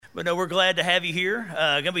But no, we're glad to have you here.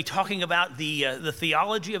 Going to be talking about the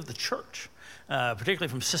theology of the church, particularly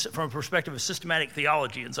from a perspective of systematic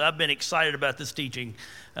theology. And so I've been excited about this teaching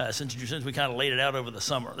since we kind of laid it out over the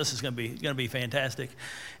summer. This is going to be fantastic.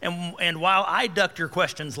 And while I ducked your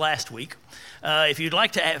questions last week, if you'd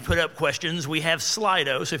like to put up questions, we have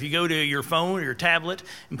Slido. So if you go to your phone or your tablet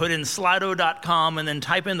and put in slido.com and then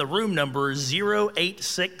type in the room number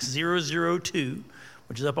 086002,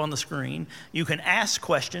 which is up on the screen, you can ask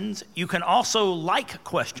questions. You can also like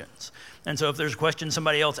questions. And so if there's a question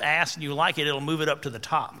somebody else asked and you like it, it'll move it up to the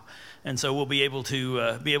top. And so we'll be able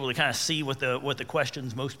to kind of see what the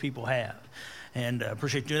questions most people have. And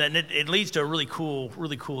appreciate doing that. And it leads to a really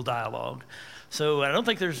cool dialogue. So I don't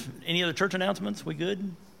think there's any other church announcements. We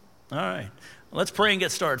good? All right. Let's pray and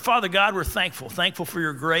get started. Father God, we're thankful for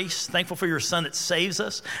your grace, thankful for your Son that saves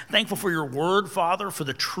us, thankful for your word, Father, for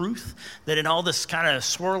the truth that in all this kind of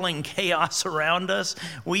swirling chaos around us,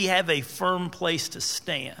 we have a firm place to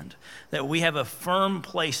stand, that we have a firm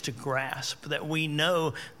place to grasp, that we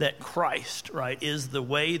know that Christ, right, is the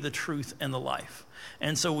way, the truth, and the life.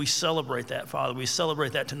 And so we celebrate that, Father. We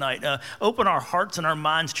celebrate that tonight. Open our hearts and our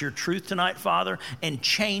minds to your truth tonight, Father, and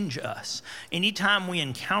change us. Anytime we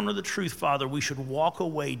encounter the truth, Father, we should walk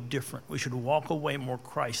away different. We should walk away more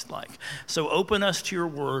Christ-like. So open us to your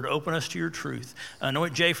word. Open us to your truth.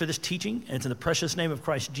 Anoint Jay for this teaching. And it's in the precious name of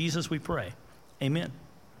Christ Jesus we pray. Amen.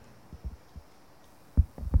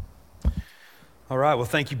 All right, well,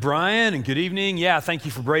 thank you, Brian, and good evening. Yeah, thank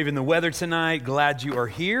you for braving the weather tonight. Glad you are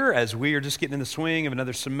here as we are just getting in the swing of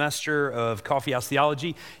another semester of Coffee House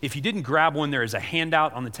Theology. If you didn't grab one, there is a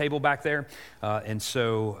handout on the table back there. And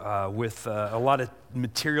so with a lot of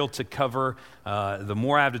material to cover, the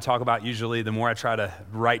more I have to talk about usually, the more I try to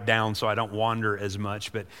write down so I don't wander as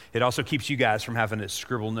much. But it also keeps you guys from having to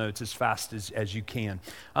scribble notes as fast as you can.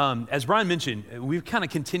 As Brian mentioned, we're kind of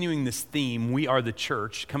continuing this theme, We Are the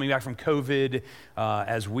Church, coming back from COVID,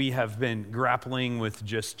 as we have been grappling with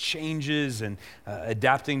just changes and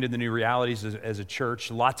adapting to the new realities as a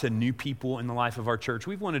church. Lots of new people in the life of our church.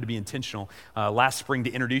 We've wanted to be intentional last spring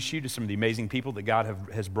to introduce you to some of the amazing people that God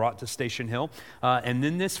has brought to Station Hill. And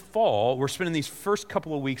then this fall, we're spending these first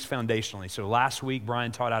couple of weeks foundationally. So last week,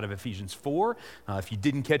 Brian taught out of Ephesians 4. If you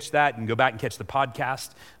didn't catch that, you can go back and catch the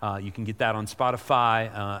podcast. You can get that on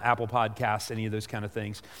Spotify, Apple Podcasts, any of those kind of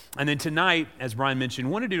things. And then tonight, as Brian mentioned,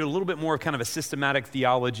 we want to do a little bit more of kind of a systematic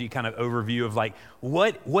theology kind of overview of like,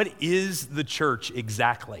 what is the church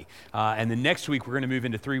exactly? And then next week, we're going to move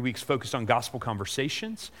into 3 weeks focused on gospel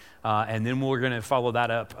conversations. And then we're going to follow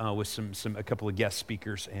that up with a couple of guest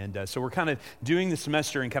speakers. And so we're kind of doing the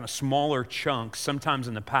semester in kind of smaller chunks. Sometimes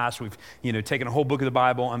in the past, we've taken a whole book of the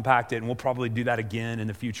Bible, unpacked it, and we'll probably do that again in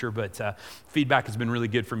the future. But feedback has been really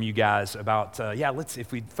good from you guys about,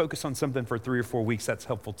 if we focus on something for 3 or 4 weeks, that's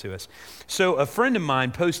helpful to us. So a friend of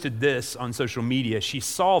mine posted this on social media. She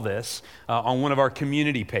saw this on one of our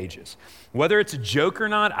community pages. Whether it's a joke or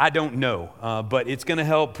not, I don't know, but it's going to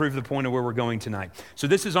help prove the point of where we're going tonight. So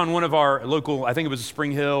this is on one of our local, I think it was a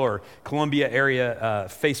Spring Hill or Columbia area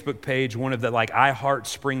Facebook page, one of the like I Heart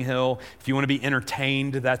Spring Hill. If you want to be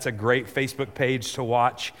entertained, that's a great Facebook page to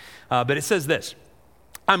watch. But it says this: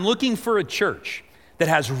 I'm looking for a church that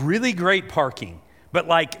has really great parking, but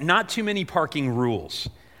like not too many parking rules.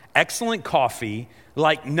 Excellent coffee,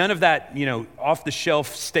 like none of that,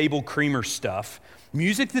 off-the-shelf stable creamer stuff.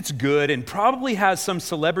 Music that's good and probably has some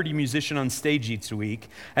celebrity musician on stage each week.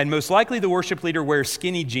 And most likely the worship leader wears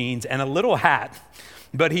skinny jeans and a little hat.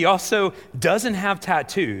 But he also doesn't have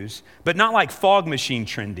tattoos, but not like fog machine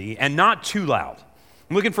trendy and not too loud.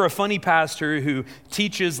 I'm looking for a funny pastor who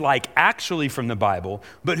teaches like actually from the Bible,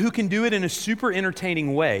 but who can do it in a super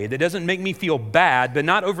entertaining way that doesn't make me feel bad, but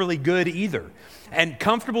not overly good either. And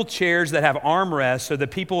comfortable chairs that have armrests so the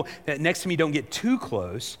people next to me don't get too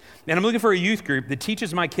close. And I'm looking for a youth group that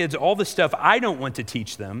teaches my kids all the stuff I don't want to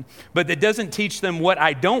teach them, but that doesn't teach them what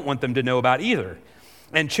I don't want them to know about either.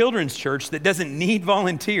 And children's church that doesn't need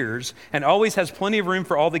volunteers and always has plenty of room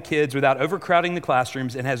for all the kids without overcrowding the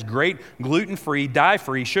classrooms, and has great gluten-free,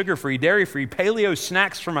 dye-free, sugar-free, dairy-free, paleo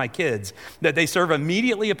snacks for my kids that they serve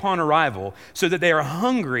immediately upon arrival so that they are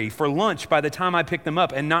hungry for lunch by the time I pick them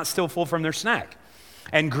up and not still full from their snack.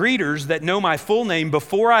 And greeters that know my full name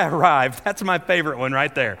before I arrive. That's my favorite one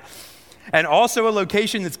right there. And also a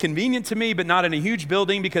location that's convenient to me, but not in a huge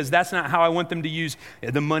building, because that's not how I want them to use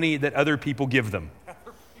the money that other people give them.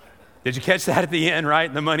 Did you catch that at the end,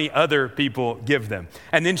 right? The money other people give them.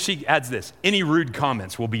 And then she adds this: any rude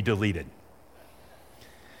comments will be deleted.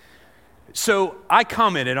 So I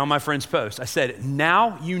commented on my friend's post. I said,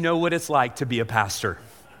 now you know what it's like to be a pastor,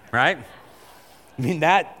 right? I mean,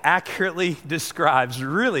 that accurately describes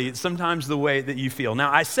really sometimes the way that you feel.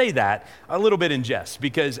 Now, I say that a little bit in jest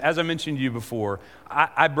because, as I mentioned to you before,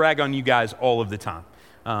 I brag on you guys all of the time.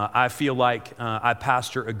 I feel like I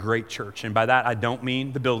pastor a great church. And by that, I don't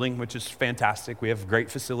mean the building, which is fantastic. We have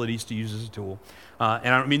great facilities to use as a tool.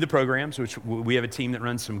 And I don't mean the programs, which we have a team that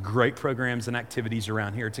runs some great programs and activities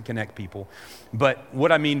around here to connect people. But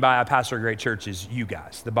what I mean by I pastor a great church is you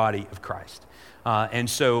guys, the body of Christ. And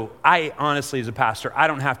so I honestly, as a pastor, I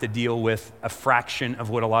don't have to deal with a fraction of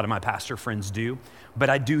what a lot of my pastor friends do, but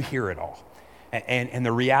I do hear it all. And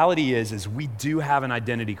the reality is we do have an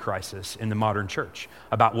identity crisis in the modern church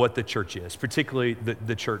about what the church is, particularly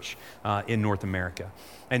the church in North America.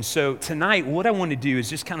 And so tonight, what I want to do is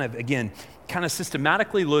just kind of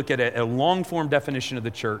systematically look at a long-form definition of the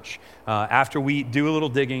church after we do a little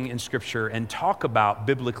digging in Scripture and talk about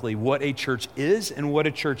biblically what a church is and what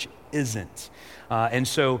a church isn't. And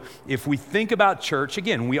so if we think about church,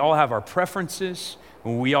 again, we all have our preferences,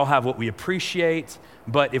 we all have what we appreciate,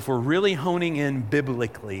 but if we're really honing in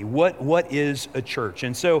biblically, what is a church?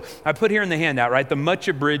 And so I put here in the handout, right, the much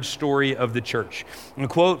abridged story of the church. And a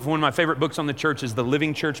quote from one of my favorite books on the church is The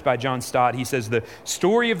Living Church by John Stott. He says, "The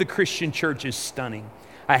story of the Christian church is stunning.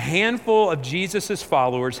 A handful of Jesus'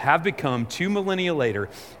 followers have become, 2 millennia later,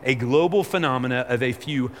 a global phenomena of a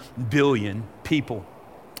few billion people."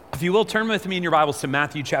 If you will, turn with me in your Bibles to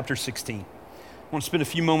Matthew chapter 16. I want to spend a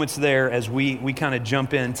few moments there as we kind of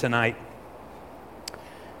jump in tonight.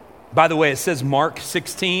 By the way, it says Mark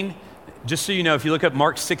 16. Just so you know, if you look up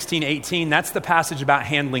Mark 16:18, that's the passage about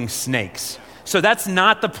handling snakes. So that's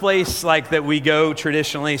not the place like that we go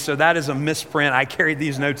traditionally. So that is a misprint. I carried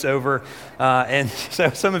these notes over. And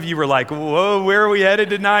so some of you were like, whoa, where are we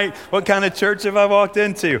headed tonight? What kind of church have I walked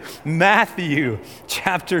into? Matthew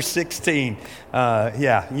chapter 16.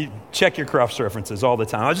 You check your cross references all the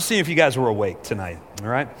time. I was just seeing if you guys were awake tonight. All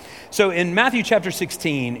right. So in Matthew chapter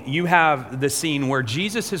 16, you have the scene where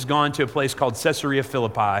Jesus has gone to a place called Caesarea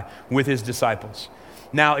Philippi with his disciples.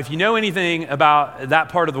 Now, if you know anything about that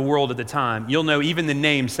part of the world at the time, you'll know even the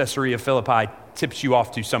name Caesarea Philippi tips you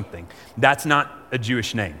off to something. That's not a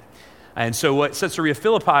Jewish name. And so what Caesarea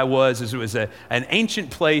Philippi was it was an ancient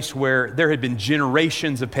place where there had been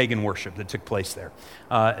generations of pagan worship that took place there.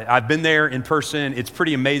 I've been there in person. It's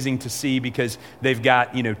pretty amazing to see because they've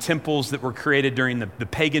got, temples that were created during the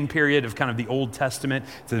pagan period of kind of the Old Testament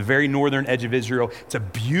to the very northern edge of Israel. It's a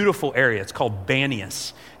beautiful area. It's called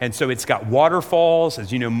Banias. And so it's got waterfalls.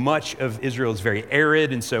 As you know, much of Israel is very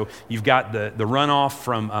arid. And so you've got the runoff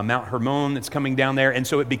from Mount Hermon that's coming down there. And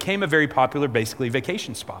so it became a very popular, basically,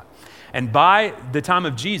 vacation spot. And by the time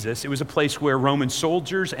of Jesus, it was a place where Roman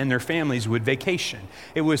soldiers and their families would vacation.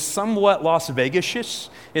 It was somewhat Las Vegas-ish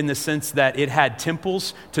in the sense that it had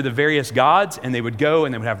temples to the various gods, and they would go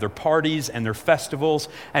and they would have their parties and their festivals.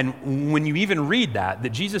 And when you even read that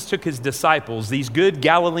Jesus took his disciples, these good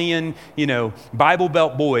Galilean, Bible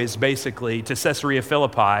Belt boys, basically, to Caesarea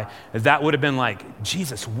Philippi, that would have been like,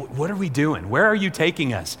 Jesus, what are we doing? Where are you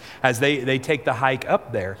taking us? As they take the hike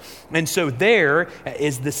up there. And so there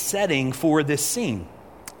is the setting for this scene.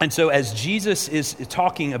 And so as Jesus is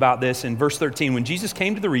talking about this in verse 13, when Jesus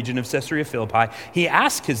came to the region of Caesarea Philippi, he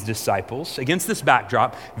asked his disciples, against this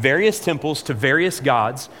backdrop, various temples to various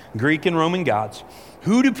gods, Greek and Roman gods,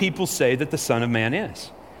 "Who do people say that the Son of Man is?"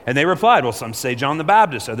 And they replied, "Well, some say John the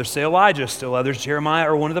Baptist, others say Elijah, still others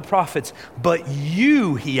Jeremiah or one of the prophets. But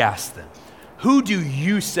you," he asked them, "who do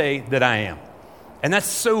you say that I am?" And that's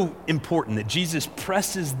so important that Jesus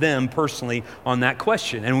presses them personally on that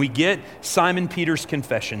question. And we get Simon Peter's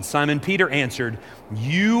confession. Simon Peter answered,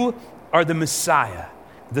 "You are the Messiah,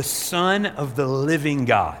 the Son of the living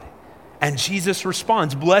God." And Jesus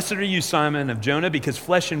responds, "Blessed are you, Simon of Jonah, because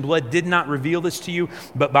flesh and blood did not reveal this to you,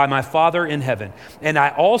 but by my Father in heaven. And I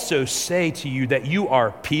also say to you that you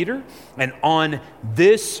are Peter, and on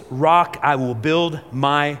this rock I will build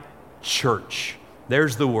my church."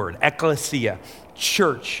 There's the word, ecclesia.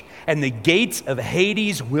 Church, and the gates of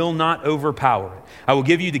Hades will not overpower it. I will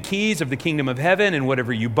give you the keys of the kingdom of heaven, and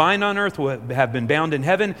whatever you bind on earth will have been bound in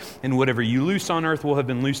heaven, and whatever you loose on earth will have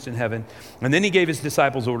been loosed in heaven. And then he gave his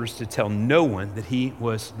disciples orders to tell no one that he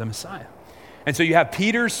was the Messiah. And so you have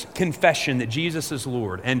Peter's confession that Jesus is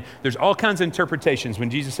Lord, and there's all kinds of interpretations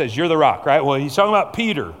when Jesus says, "You're the rock," right? Well, he's talking about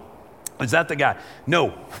Peter. Is that the guy?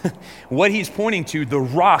 No. What he's pointing to, the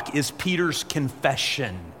rock, is Peter's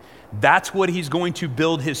confession. That's what he's going to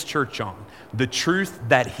build his church on, the truth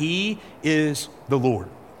that he is the Lord.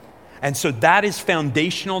 And so that is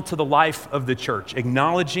foundational to the life of the church,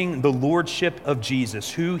 acknowledging the lordship of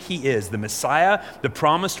Jesus, who he is, the Messiah, the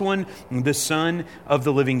promised one, the Son of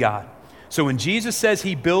the living God. So when Jesus says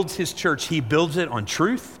he builds his church, he builds it on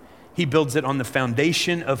truth. He builds it on the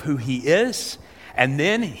foundation of who he is. And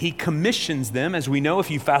then he commissions them, as we know if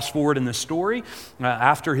you fast forward in the story,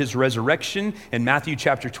 after his resurrection in Matthew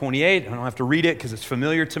chapter 28. I don't have to read it because it's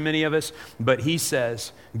familiar to many of us. But he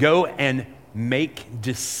says, go and make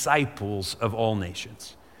disciples of all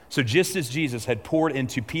nations. So just as Jesus had poured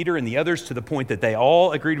into Peter and the others to the point that they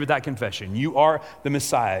all agreed with that confession, you are the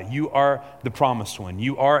Messiah, you are the promised one,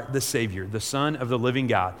 you are the Savior, the Son of the living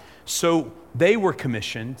God. So they were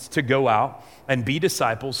commissioned to go out and be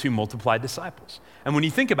disciples who multiplied disciples. And when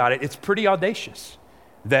you think about it, it's pretty audacious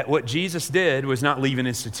that what Jesus did was not leave an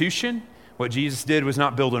institution, what Jesus did was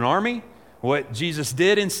not build an army, what Jesus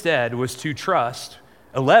did instead was to trust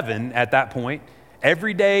 11 at that point,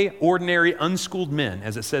 everyday, ordinary, unschooled men,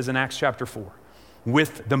 as it says in Acts chapter 4,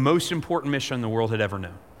 with the most important mission the world had ever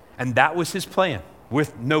known. And that was his plan,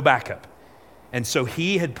 with no backup. And so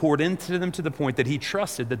he had poured into them to the point that he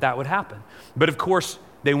trusted that that would happen. But of course,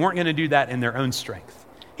 they weren't going to do that in their own strength.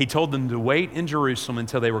 He told them to wait in Jerusalem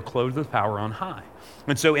until they were clothed with power on high.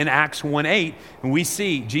 And so in Acts 1:8, we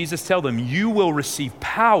see Jesus tell them, you will receive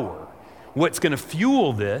power. What's going to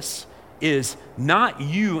fuel this is not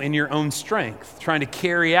you in your own strength trying to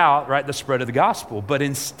carry out, right, the spread of the gospel, but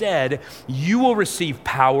instead you will receive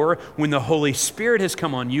power when the Holy Spirit has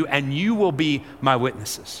come on you, and you will be my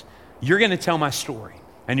witnesses. You're going to tell my story,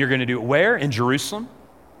 and you're going to do it where? In Jerusalem,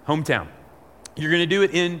 hometown. You're going to do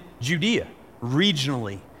it in Judea,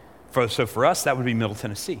 regionally. So for us, that would be Middle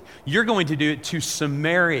Tennessee. You're going to do it to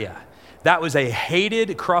Samaria. That was a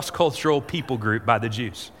hated cross-cultural people group by the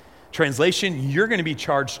Jews. Translation, you're going to be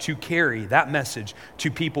charged to carry that message to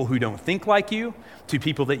people who don't think like you, to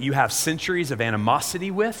people that you have centuries of animosity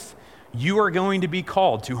with. You are going to be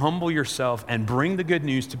called to humble yourself and bring the good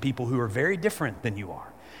news to people who are very different than you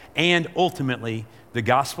are. And ultimately, the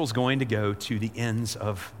gospel is going to go to the ends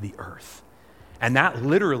of the earth. And that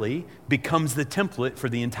literally becomes the template for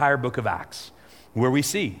the entire book of Acts, where we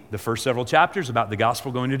see the first several chapters about the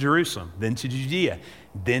gospel going to Jerusalem, then to Judea,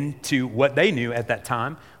 then to what they knew at that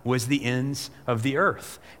time was the ends of the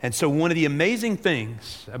earth. And so one of the amazing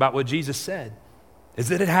things about what Jesus said is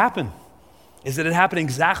that it happened. Is that it happened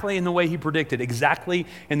exactly in the way he predicted, exactly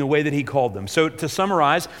in the way that he called them. So to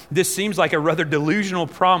summarize, this seems like a rather delusional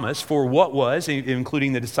promise for what was,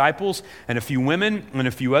 including the disciples and a few women and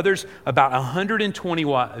a few others, about 120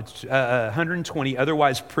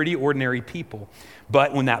 otherwise pretty ordinary people.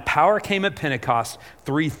 But when that power came at Pentecost,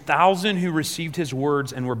 3,000 who received his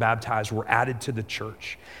words and were baptized were added to the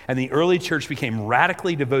church. And the early church became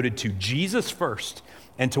radically devoted to Jesus first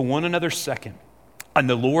and to one another second. And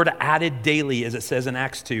the Lord added daily, as it says in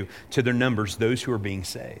Acts 2, to their numbers those who are being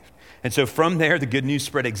saved. And so from there, the good news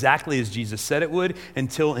spread exactly as Jesus said it would,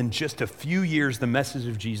 until in just a few years, the message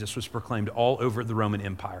of Jesus was proclaimed all over the Roman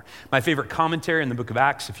Empire. My favorite commentary in the book of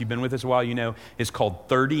Acts, if you've been with us a while, you know, is called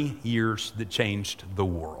 30 Years That Changed the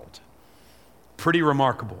World. Pretty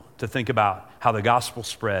remarkable to think about how the gospel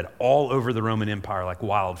spread all over the Roman Empire like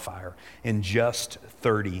wildfire in just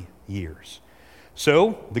 30 years.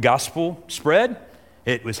 So the gospel spread.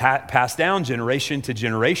 It was passed down generation to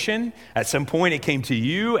generation. At some point, it came to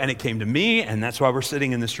you and it came to me, and that's why we're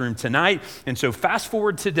sitting in this room tonight. And so fast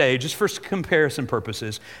forward today, just for comparison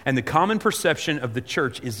purposes, and the common perception of the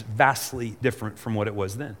church is vastly different from what it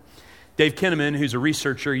was then. Dave Kinnaman, who's a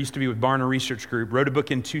researcher, used to be with Barna Research Group, wrote a book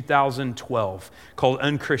in 2012 called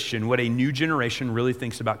Unchristian, What a New Generation Really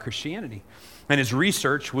Thinks About Christianity. And his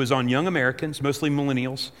research was on young Americans, mostly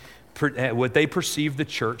millennials, what they perceive the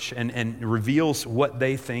church and reveals what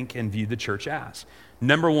they think and view the church as.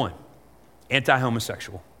 Number one,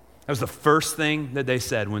 anti-homosexual. That was the first thing that they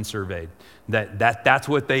said when surveyed, that's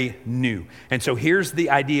what they knew. And so here's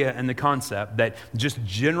the idea and the concept that just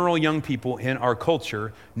general young people in our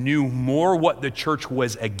culture knew more what the church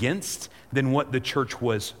was against than what the church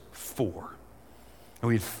was for. And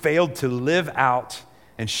we had failed to live out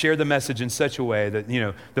and share the message in such a way that,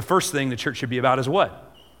 the first thing the church should be about is what?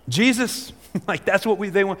 Jesus. Like that's what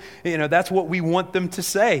they want, that's what we want them to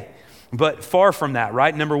say. But far from that,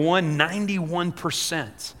 right? Number one,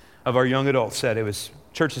 91% of our young adults said it was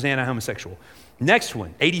church is anti-homosexual. Next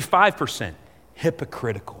one, 85%,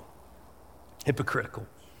 hypocritical. Hypocritical.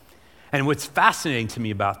 And what's fascinating to me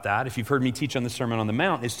about that, if you've heard me teach on the Sermon on the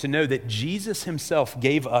Mount, is to know that Jesus himself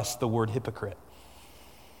gave us the word hypocrite,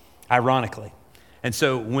 ironically. And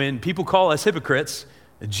so when people call us hypocrites,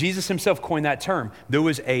 Jesus himself coined that term. There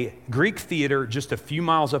was a Greek theater just a few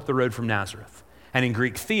miles up the road from Nazareth. And in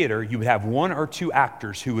Greek theater, you would have one or two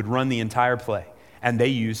actors who would run the entire play, and they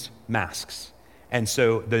used masks. And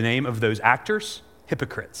so the name of those actors,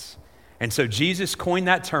 hypocrites. And so Jesus coined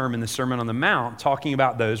that term in the Sermon on the Mount, talking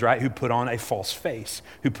about those, right, who put on a false face,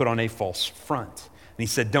 who put on a false front. And he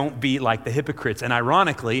said, don't be like the hypocrites. And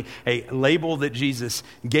ironically, a label that Jesus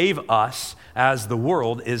gave us as the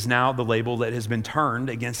world is now the label that has been turned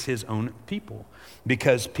against his own people,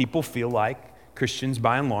 because people feel like Christians,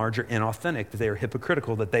 by and large, are inauthentic, that they are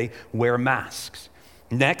hypocritical, that they wear masks.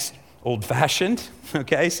 Next, old-fashioned,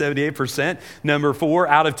 okay, 78%. Number 4,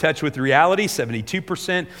 out of touch with reality,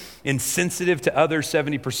 72%. Insensitive to others,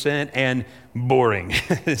 70%. And boring,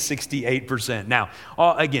 68%. Now,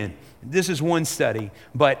 again, this is one study,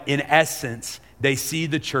 but in essence, they see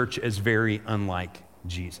the church as very unlike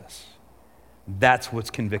Jesus. That's what's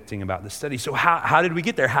convicting about this study. So how did we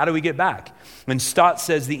get there? How do we get back? And Stott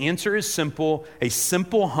says the answer is simple, a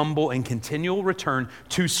simple, humble, and continual return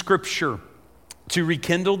to Scripture, to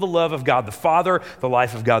rekindle the love of God the Father, the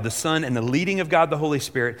life of God the Son, and the leading of God the Holy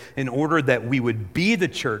Spirit, in order that we would be the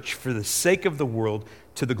church for the sake of the world,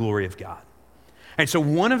 to the glory of God. And so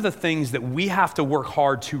one of the things that we have to work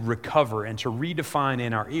hard to recover and to redefine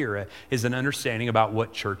in our era is an understanding about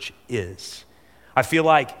what church is. I feel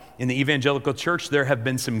like in the evangelical church, there have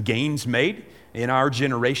been some gains made in our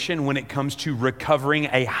generation when it comes to recovering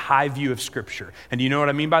a high view of Scripture. And do you know what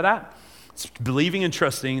I mean by that? It's believing and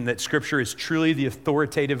trusting that Scripture is truly the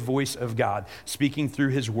authoritative voice of God, speaking through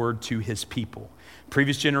his word to his people.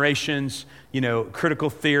 Previous generations, critical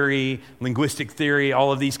theory, linguistic theory,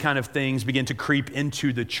 all of these kind of things begin to creep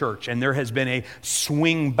into the church. And there has been a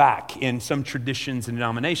swing back in some traditions and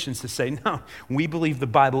denominations to say, no, we believe the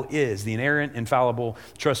Bible is the inerrant, infallible,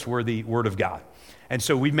 trustworthy word of God. And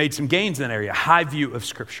so we've made some gains in that area, high view of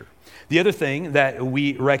Scripture. The other thing that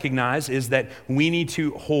we recognize is that we need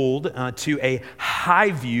to hold to a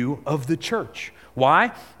high view of the church.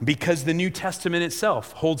 Why? Because the New Testament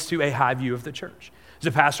itself holds to a high view of the church. As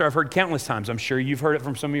a pastor, I've heard countless times, I'm sure you've heard it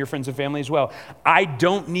from some of your friends and family as well, I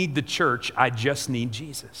don't need the church, I just need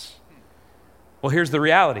Jesus. Well, here's the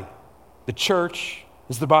reality. The church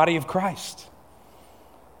is the body of Christ.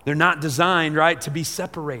 They're not designed, right, to be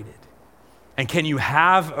separated. And can you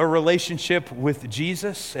have a relationship with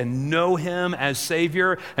Jesus and know him as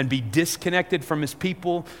Savior and be disconnected from his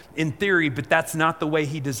people? In theory, but that's not the way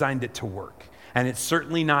he designed it to work. And it's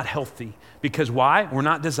certainly not healthy. Because why? We're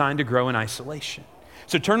not designed to grow in isolation.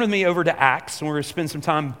 So turn with me over to Acts, and we're going to spend some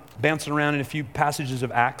time bouncing around in a few passages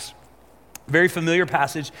of Acts. Very familiar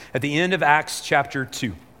passage at the end of Acts chapter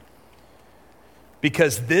 2.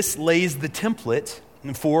 Because this lays the template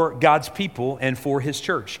for God's people and for his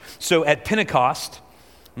church. So at Pentecost,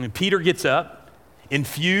 Peter gets up,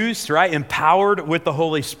 infused, right, empowered with the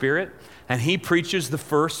Holy Spirit, and he preaches the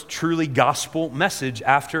first truly gospel message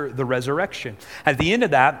after the resurrection. At the end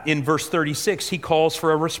of that, in verse 36, he calls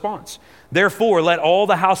for a response. Therefore, let all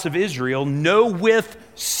the house of Israel know with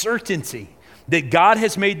certainty that God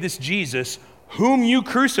has made this Jesus, whom you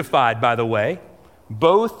crucified, by the way,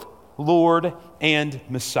 both Lord and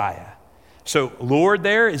Messiah. So Lord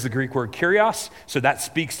there is the Greek word kurios, so that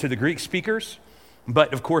speaks to the Greek speakers.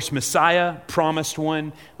 But of course, Messiah, promised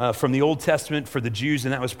one from the Old Testament for the Jews,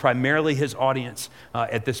 and that was primarily his audience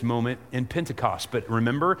at this moment in Pentecost. But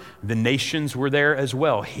remember, the nations were there as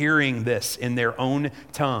well, hearing this in their own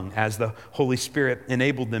tongue as the Holy Spirit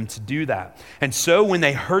enabled them to do that. And so when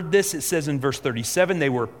they heard this, it says in verse 37, they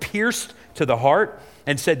were pierced to the heart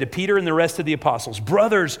and said to Peter and the rest of the apostles,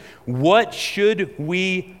 "Brothers, what should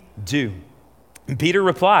we do?" And Peter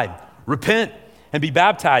replied, "Repent and be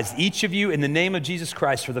baptized, each of you, in the name of Jesus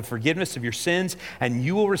Christ for the forgiveness of your sins, and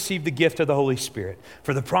you will receive the gift of the Holy Spirit.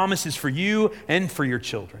 For the promise is for you and for your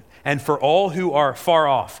children, and for all who are far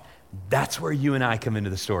off." That's where you and I come into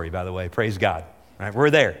the story, by the way. Praise God. All right, we're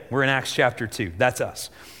there. We're in Acts chapter 2. That's us.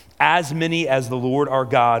 As many as the Lord our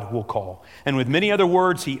God will call. And with many other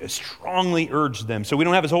words, he strongly urged them. So we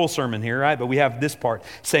don't have his whole sermon here, right? But we have this part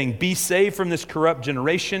saying, "Be saved from this corrupt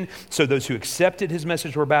generation." So those who accepted his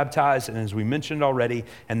message were baptized. And as we mentioned already,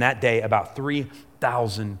 and that day about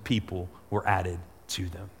 3,000 people were added to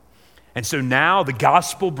them. And so now the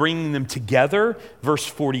gospel bringing them together, verse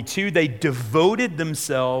 42, they devoted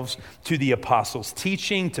themselves to the apostles'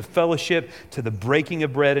 teaching, to fellowship, to the breaking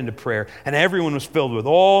of bread, and to prayer. And everyone was filled with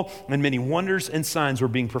awe, and many wonders and signs were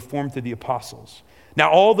being performed through the apostles.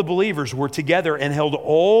 Now all the believers were together and held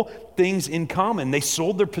all things in common. They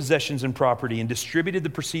sold their possessions and property and distributed the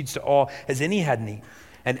proceeds to all as any had need.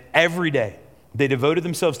 And every day they devoted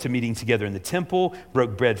themselves to meeting together in the temple,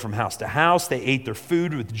 broke bread from house to house. They ate their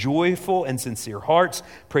food with joyful and sincere hearts,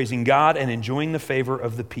 praising God and enjoying the favor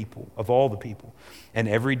of the people, of all the people. And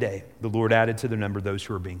every day the Lord added to their number those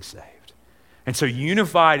who were being saved. And so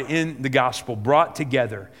unified in the gospel, brought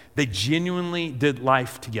together, they genuinely did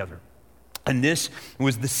life together. And this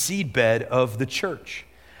was the seedbed of the church.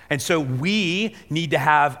 And so we need to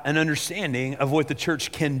have an understanding of what the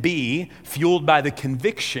church can be, fueled by the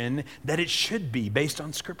conviction that it should be based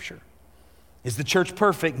on Scripture. Is the church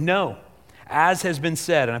perfect? No. As has been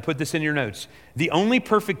said, and I put this in your notes, the only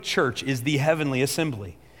perfect church is the heavenly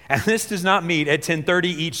assembly. And this does not meet at 10:30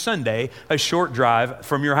 each Sunday, a short drive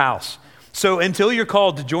from your house. So until you're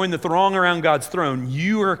called to join the throng around God's throne,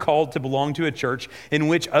 you are called to belong to a church in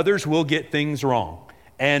which others will get things wrong.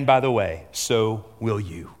 And by the way, so will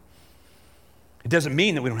you. It doesn't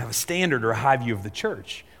mean that we don't have a standard or a high view of the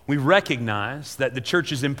church. We recognize that the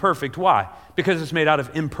church is imperfect. Why? Because it's made out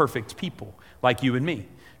of imperfect people like you and me.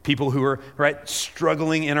 People who are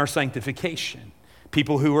struggling in our sanctification.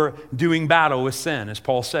 People who are doing battle with sin, as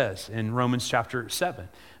Paul says in Romans chapter 7.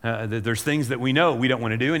 There's things that we know we don't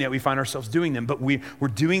want to do, and yet we find ourselves doing them. But we're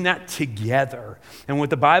doing that together. And what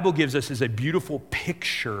the Bible gives us is a beautiful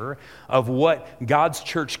picture of what God's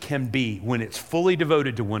church can be when it's fully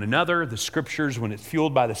devoted to one another, the Scriptures, when it's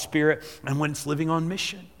fueled by the Spirit, and when it's living on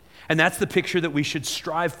mission. And that's the picture that we should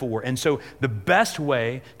strive for. And so the best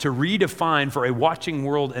way to redefine for a watching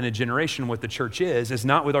world and a generation what the church is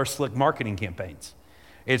not with our slick marketing campaigns.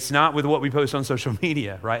 It's not with what we post on social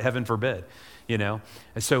media, right? Heaven forbid, And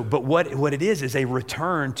so, but what it is a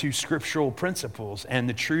return to scriptural principles and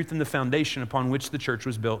the truth and the foundation upon which the church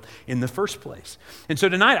was built in the first place. And so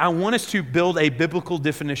tonight, I want us to build a biblical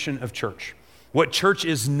definition of church. What church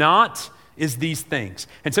is not is these things.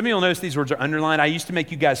 And some of you will notice these words are underlined. I used to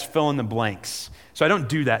make you guys fill in the blanks. So I don't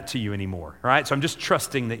do that to you anymore, right? So I'm just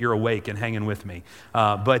trusting that you're awake and hanging with me.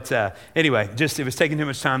 Anyway, just it was taking too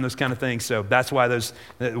much time, those kind of things. So that's why those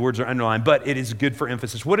words are underlined. But it is good for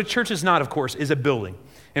emphasis. What a church is not, of course, is a building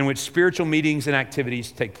in which spiritual meetings and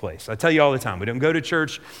activities take place. I tell you all the time, we don't go to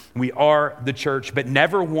church. We are the church. But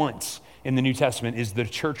never once in the New Testament is the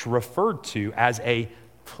church referred to as a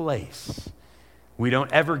place. We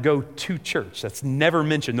don't ever go to church. That's never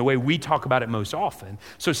mentioned the way we talk about it most often.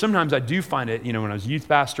 So sometimes I do find it, when I was youth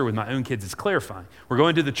pastor with my own kids, it's clarifying. We're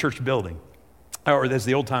going to the church building. Or as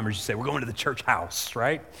the old timers used to say, we're going to the church house,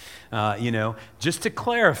 right? Just to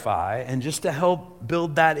clarify and just to help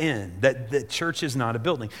build that in, that the church is not a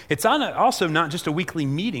building. It's also not just a weekly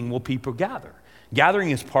meeting where people gather.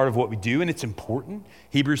 Gathering is part of what we do, and it's important.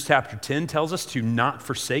 Hebrews chapter 10 tells us to not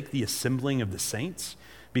forsake the assembling of the saints,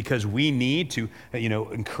 because we need to,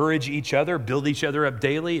 encourage each other, build each other up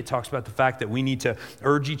daily. It talks about the fact that we need to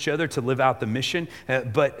urge each other to live out the mission.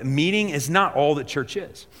 But meeting is not all that church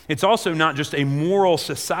is. It's also not just a moral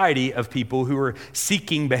society of people who are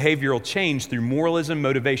seeking behavioral change through moralism,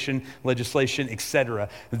 motivation, legislation, etc.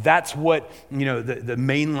 That's what, the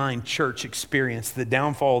mainline church experienced. The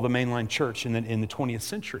downfall of the mainline church in the 20th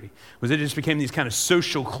century was it just became these kind of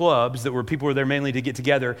social clubs that were people were there mainly to get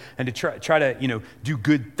together and to try to, do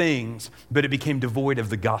good things, but it became devoid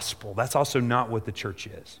of the gospel. That's also not what the church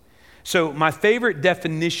is. So my favorite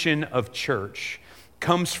definition of church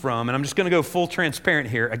comes from, and I'm just going to go full transparent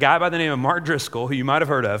here, a guy by the name of Mark Driscoll, who you might have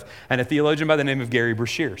heard of, and a theologian by the name of Gary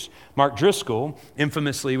Breshears. Mark Driscoll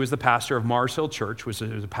infamously was the pastor of Mars Hill Church, was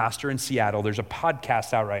a pastor in Seattle. There's a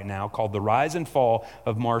podcast out right now called The Rise and Fall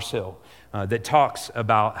of Mars Hill that talks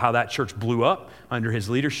about how that church blew up under his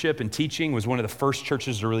leadership and teaching, was one of the first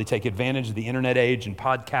churches to really take advantage of the internet age and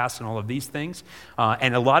podcasts and all of these things.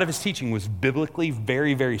 And a lot of his teaching was biblically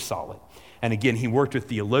very, very solid. And again, he worked with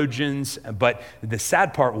theologians, but the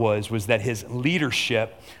sad part was that his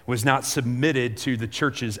leadership was not submitted to the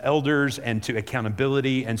church's elders and to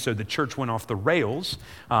accountability, and so the church went off the rails,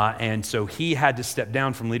 and so he had to step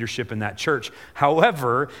down from leadership in that church.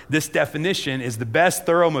 However, this definition is the best,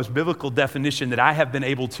 thorough, most biblical definition that I have been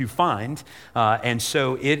able to find, and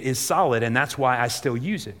so it is solid, and that's why I still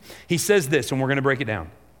use it. He says this, and we're going to break it down.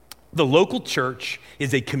 The local church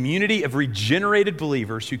is a community of regenerated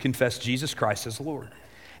believers who confess Jesus Christ as Lord.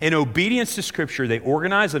 In obedience to Scripture, they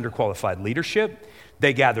organize under qualified leadership.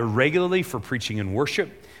 They gather regularly for preaching and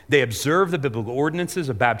worship. They observe the biblical ordinances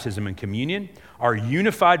of baptism and communion, are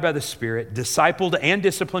unified by the Spirit, discipled and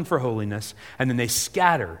disciplined for holiness, and then they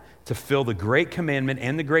scatter to fill the great commandment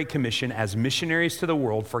and the great commission as missionaries to the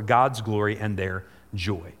world for God's glory and their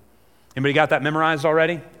joy. Anybody got that memorized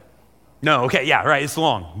already? No, okay, yeah, right, it's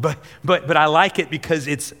long, but I like it because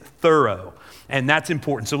it's thorough, and that's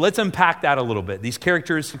important. So let's unpack that a little bit, these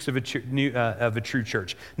characteristics of a true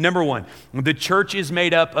church. Number one, the church is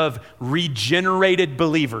made up of regenerated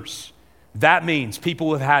believers. That means people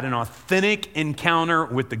who have had an authentic encounter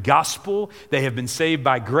with the gospel. They have been saved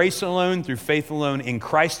by grace alone, through faith alone, in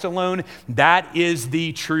Christ alone. That is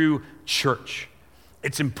the true church.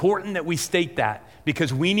 It's important that we state that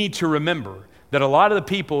because we need to remember that a lot of the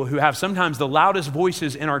people who have sometimes the loudest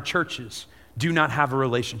voices in our churches do not have a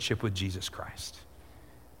relationship with Jesus Christ.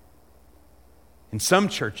 In some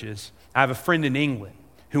churches, I have a friend in England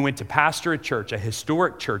who went to pastor a church, a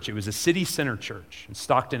historic church. It was a city center church in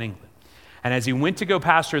Stockton, England. And as he went to go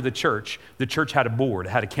pastor the church had a board, it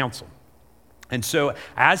had a council. And so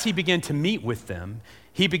as he began to meet with them,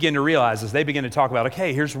 he began to realize, as they began to talk about,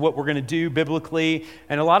 okay, here's what we're going to do biblically.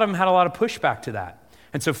 And a lot of them had a lot of pushback to that.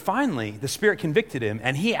 And so finally, the Spirit convicted him,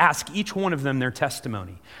 and he asked each one of them their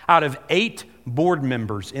testimony. Out of 8 board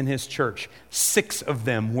members in his church, 6 of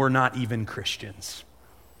them were not even Christians.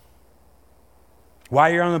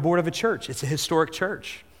 Why are you on the board of a church? It's a historic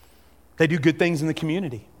church. They do good things in the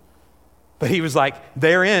community. But he was like,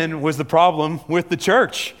 therein was the problem with the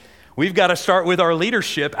church. We've got to start with our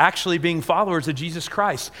leadership actually being followers of Jesus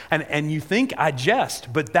Christ. And you think I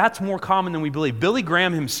jest, but that's more common than we believe. Billy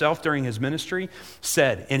Graham himself during his ministry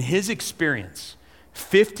said, in his experience,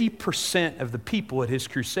 50% of the people at his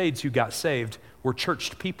crusades who got saved were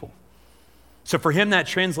churched people. So for him, that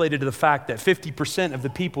translated to the fact that 50% of the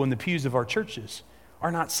people in the pews of our churches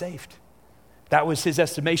are not saved. That was his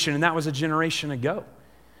estimation, and that was a generation ago.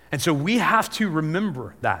 And so we have to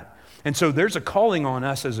remember that. And so there's a calling on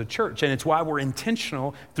us as a church, and it's why we're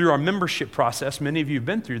intentional through our membership process, many of you have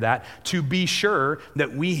been through that, to be sure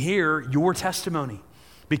that we hear your testimony,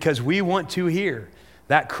 because we want to hear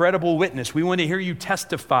that credible witness. We want to hear you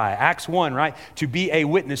testify. Acts 1, right? To be a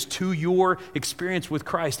witness to your experience with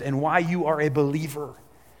Christ and why you are a believer.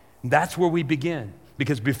 That's where we begin,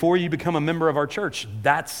 because before you become a member of our church,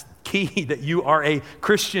 that's key, that you are a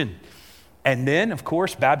Christian. And then, of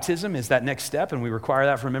course, baptism is that next step, and we require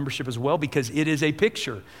that for membership as well, because it is a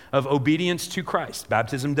picture of obedience to Christ.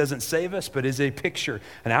 Baptism doesn't save us, but is a picture,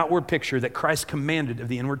 an outward picture that Christ commanded of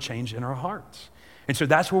the inward change in our hearts. And so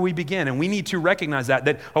that's where we begin, and we need to recognize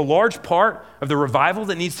that a large part of the revival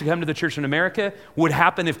that needs to come to the church in America would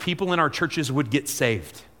happen if people in our churches would get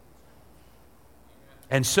saved.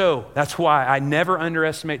 And so that's why I never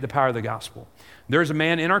underestimate the power of the gospel. There's a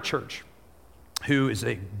man in our church who is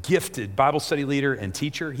a gifted Bible study leader and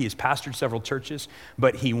teacher. He has pastored several churches,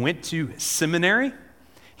 but he went to seminary.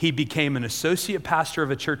 He became an associate pastor of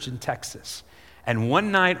a church in Texas. And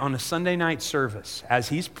one night on a Sunday night service, as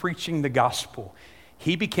he's preaching the gospel,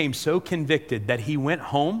 he became so convicted that he went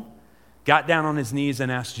home, got down on his knees,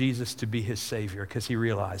 and asked Jesus to be his Savior, because he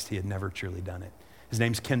realized he had never truly done it. His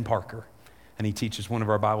name's Ken Parker, and he teaches one of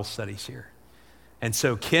our Bible studies here. And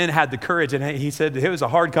so Ken had the courage, and he said it was a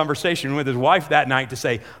hard conversation with his wife that night to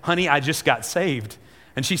say, honey, I just got saved.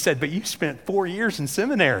 And she said, but you spent 4 years in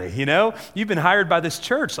seminary, You've been hired by this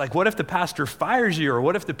church. Like, what if the pastor fires you, or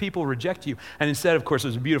what if the people reject you? And instead, of course, it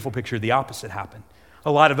was a beautiful picture. The opposite happened.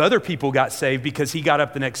 A lot of other people got saved because he got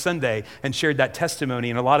up the next Sunday and shared that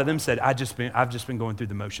testimony, and a lot of them said, I've just been going through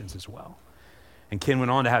the motions as well. And Ken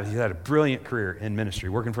went on to he had a brilliant career in ministry,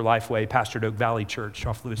 working for Lifeway, pastored Oak Valley Church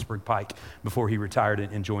off Lewisburg Pike before he retired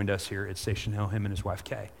and joined us here at Station Hill, him and his wife,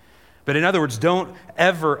 Kay. But in other words, don't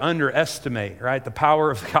ever underestimate, right, the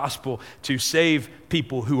power of the gospel to save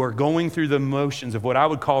people who are going through the motions of what I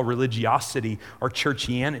would call religiosity or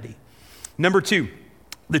churchianity. Number 2,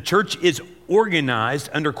 the church is organized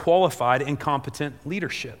under qualified and competent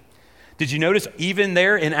leadership. Did you notice even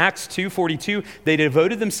there in Acts 2:42, they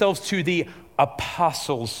devoted themselves to the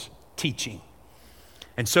apostles' teaching.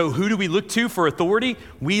 And so who do we look to for authority?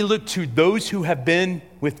 We look to those who have been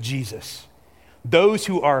with Jesus, those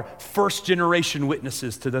who are first generation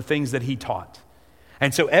witnesses to the things that he taught.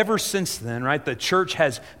 And so ever since then, right, the church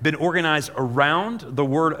has been organized around the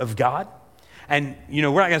Word of God. And, we're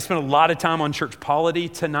not going to spend a lot of time on church polity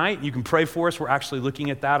tonight. You can pray for us. We're actually looking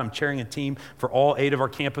at that. I'm chairing a team for all 8 of our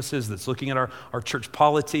campuses that's looking at our church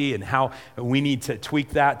polity and how we need to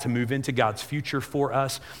tweak that to move into God's future for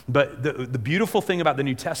us. But the beautiful thing about the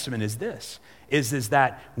New Testament is this, is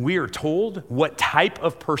that we are told what type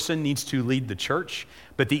of person needs to lead the church,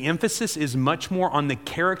 but the emphasis is much more on the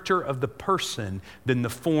character of the person than the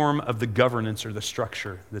form of the governance or the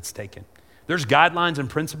structure that's taken. There's guidelines and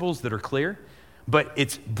principles that are clear, but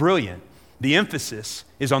it's brilliant. The emphasis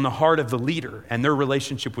is on the heart of the leader and their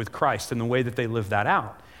relationship with Christ and the way that they live that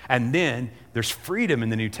out. And then there's freedom in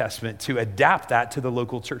the New Testament to adapt that to the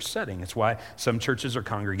local church setting. It's why some churches are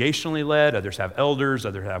congregationally led, others have elders,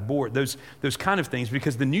 others have board, those kind of things,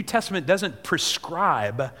 because the New Testament doesn't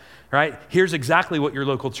prescribe, right? Here's exactly what your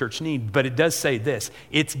local church needs, but it does say this: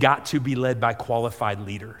 it's got to be led by qualified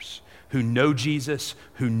leaders who know Jesus,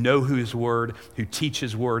 who know his word, who teach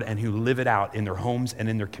his word, and who live it out in their homes and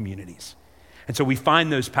in their communities. And so we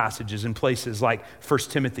find those passages in places like 1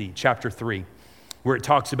 Timothy chapter 3, where it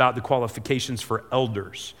talks about the qualifications for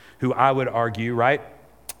elders, who I would argue, right,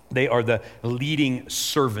 they are the leading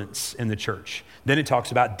servants in the church. Then it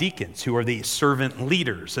talks about deacons, who are the servant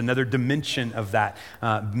leaders, another dimension of that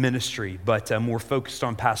ministry, but more focused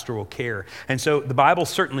on pastoral care. And so the Bible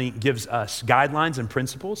certainly gives us guidelines and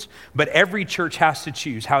principles, but every church has to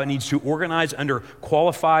choose how it needs to organize under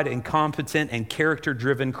qualified and competent and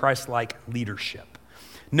character-driven Christ-like leadership.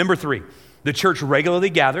 Number 3, the church regularly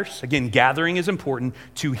gathers. Again, gathering is important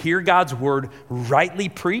to hear God's word rightly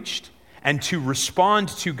preached and to respond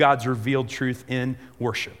to God's revealed truth in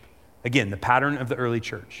worship. Again, the pattern of the early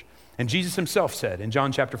church. And Jesus himself said in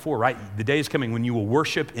John chapter 4, right, the day is coming when you will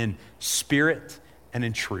worship in spirit and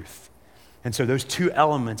in truth. And so those two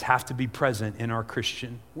elements have to be present in our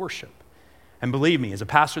Christian worship. And believe me, as a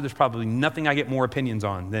pastor, there's probably nothing I get more opinions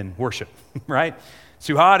on than worship, right? It's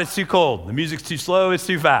too hot, it's too cold. The music's too slow, it's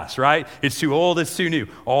too fast, right? It's too old, it's too new.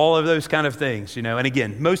 All of those kind of things, you know. And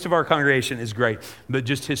again, most of our congregation is great, but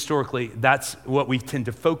just historically, that's what we tend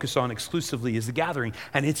to focus on exclusively is the gathering,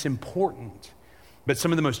 and it's important. But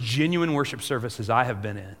some of the most genuine worship services I have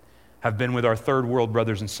been in have been with our third world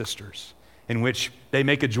brothers and sisters, in which they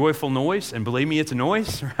make a joyful noise, and believe me, it's a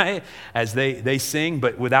noise, right? As they sing,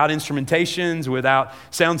 but without instrumentations, without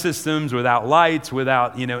sound systems, without lights,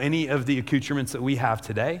 without, any of the accoutrements that we have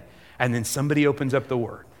today. And then somebody opens up the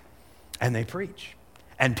word, and they preach,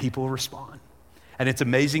 and people respond. And it's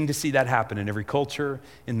amazing to see that happen in every culture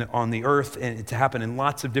on the earth, and to happen in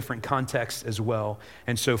lots of different contexts as well.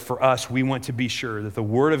 And so for us, we want to be sure that the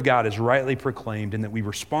word of God is rightly proclaimed and that we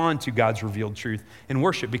respond to God's revealed truth in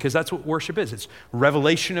worship, because that's what worship is. It's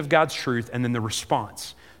revelation of God's truth and then the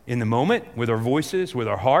response in the moment with our voices, with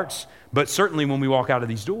our hearts, but certainly when we walk out of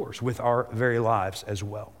these doors with our very lives as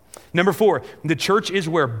well. Number 4, the church is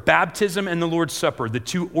where baptism and the Lord's Supper, the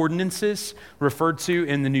two ordinances referred to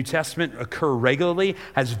in the New Testament, occur regularly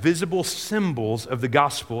as visible symbols of the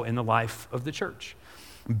gospel in the life of the church.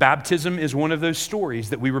 Baptism is one of those stories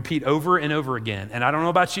that we repeat over and over again. And I don't know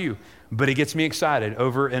about you, but it gets me excited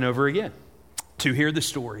over and over again to hear the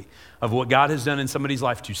story of what God has done in somebody's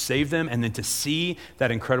life to save them, and then to see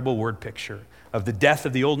that incredible word picture of the death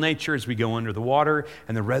of the old nature as we go under the water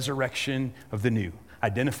and the resurrection of the new,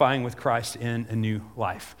 identifying with Christ in a new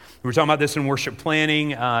life. We were talking about this in worship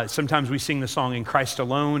planning. Sometimes we sing the song "In Christ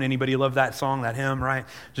Alone." Anybody love that song, that hymn, right?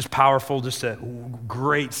 Just powerful, just a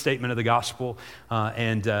great statement of the gospel.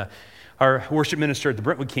 Our worship minister at the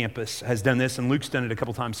Brentwood campus has done this, and Luke's done it a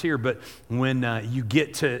couple times here, but when you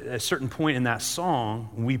get to a certain point in that song,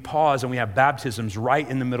 we pause and we have baptisms right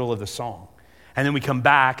in the middle of the song. And then we come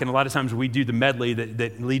back, and a lot of times we do the medley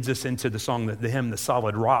that leads us into the song, the hymn, "The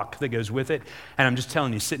Solid Rock," that goes with it. And I'm just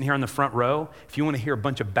telling you, sitting here on the front row, if you want to hear a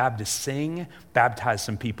bunch of Baptists sing, baptize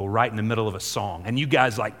some people right in the middle of a song. And you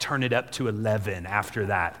guys turn it up to 11 after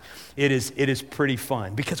that. It is pretty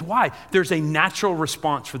fun. Because why? There's a natural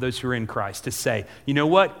response for those who are in Christ to say, you know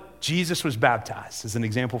what? Jesus was baptized as an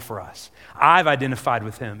example for us. I've identified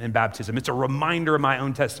with him in baptism. It's a reminder of my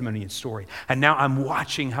own testimony and story. And now I'm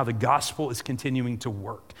watching how the gospel is continuing to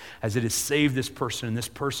work as it has saved this person, and this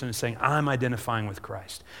person is saying, I'm identifying with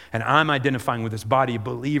Christ. And I'm identifying with this body of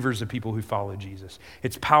believers, of people who follow Jesus.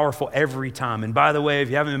 It's powerful every time. And by the way,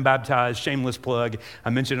 if you haven't been baptized, shameless plug,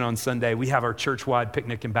 I mentioned it on Sunday, we have our church-wide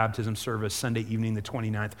picnic and baptism service Sunday evening, the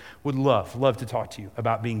 29th. Would love to talk to you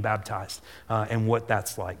about being baptized and what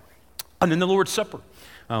that's like. And then the Lord's Supper.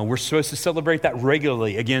 We're supposed to celebrate that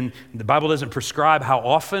regularly. Again, the Bible doesn't prescribe how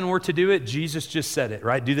often we're to do it. Jesus just said it,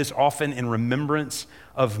 right? Do this often in remembrance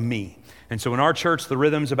of me. And so in our church, the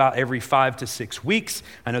rhythm's about every 5 to 6 weeks.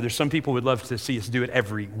 I know there's some people who would love to see us do it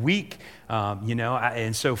every week,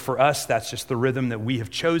 and so for us, that's just the rhythm that we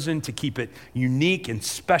have chosen to keep it unique and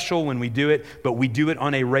special when we do it, but we do it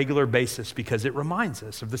on a regular basis because it reminds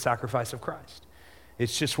us of the sacrifice of Christ.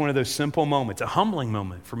 It's just one of those simple moments, a humbling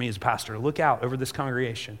moment for me as a pastor to look out over this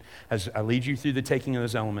congregation as I lead you through the taking of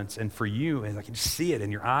those elements, and for you, and I can see it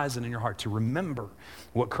in your eyes and in your heart, to remember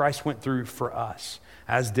what Christ went through for us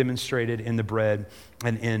as demonstrated in the bread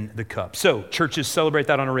and in the cup. So churches celebrate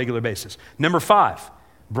that on a regular basis. Number 5,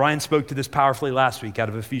 Brian spoke to this powerfully last week out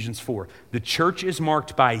of Ephesians 4. The church is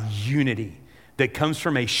marked by unity that comes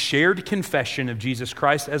from a shared confession of Jesus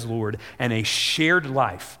Christ as Lord and a shared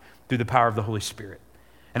life through the power of the Holy Spirit.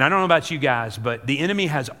 And I don't know about you guys, but the enemy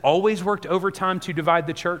has always worked overtime to divide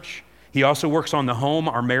the church. He also works on the home,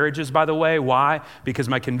 our marriages, by the way. Why? Because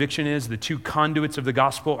my conviction is the two conduits of the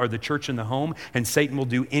gospel are the church and the home, and Satan will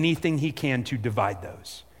do anything he can to divide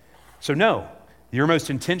those. So no, your most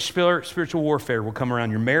intense spiritual warfare will come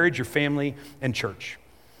around your marriage, your family, and church.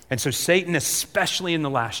 And so Satan, especially in the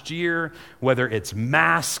last year, whether it's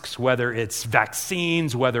masks, whether it's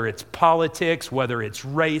vaccines, whether it's politics, whether it's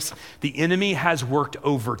race, the enemy has worked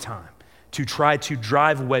overtime to try to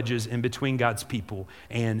drive wedges in between God's people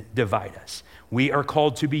and divide us. We are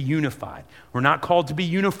called to be unified. We're not called to be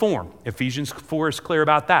uniform. Ephesians 4 is clear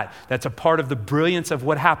about that. That's a part of the brilliance of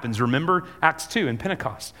what happens. Remember Acts 2 and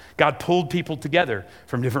Pentecost. God pulled people together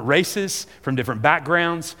from different races, from different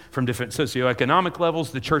backgrounds, from different socioeconomic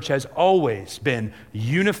levels. The church has always been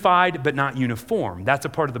unified but not uniform. That's a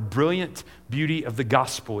part of the brilliant beauty of the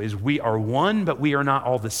gospel, is we are one, but we are not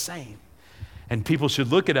all the same. And people should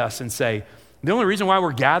look at us and say, the only reason why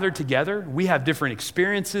we're gathered together, we have different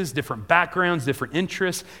experiences, different backgrounds, different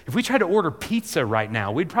interests. If we tried to order pizza right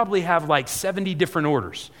now, we'd probably have like 70 different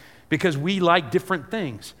orders because we like different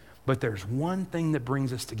things. But there's one thing that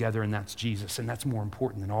brings us together, and that's Jesus, and that's more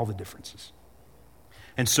important than all the differences.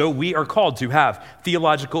 And so we are called to have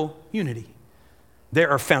theological unity. There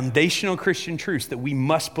are foundational Christian truths that we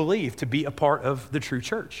must believe to be a part of the true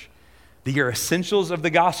church. They are essentials of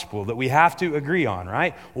the gospel that we have to agree on,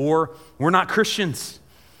 right? Or we're not Christians.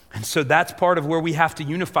 And so that's part of where we have to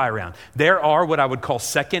unify around. There are what I would call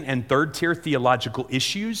second and third tier theological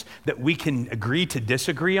issues that we can agree to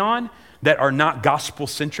disagree on that are not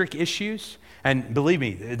gospel-centric issues. And believe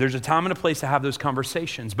me, there's a time and a place to have those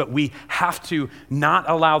conversations, but we have to not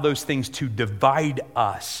allow those things to divide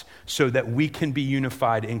us so that we can be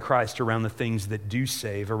unified in Christ around the things that do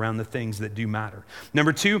save, around the things that do matter.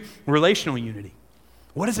 Number 2, relational unity.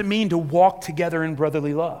 What does it mean to walk together in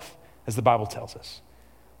brotherly love, as the Bible tells us?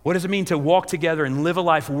 What does it mean to walk together and live a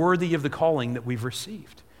life worthy of the calling that we've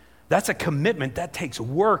received? That's a commitment. That takes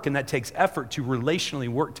work and that takes effort to relationally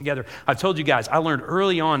work together. I've told you guys, I learned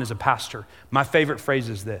early on as a pastor, my favorite phrase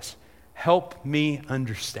is this: help me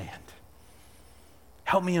understand.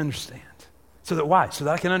 Help me understand. So that why? So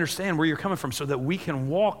that I can understand where you're coming from, so that we can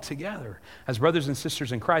walk together as brothers and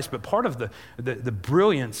sisters in Christ. But part of the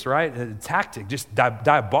brilliance, right, the tactic, just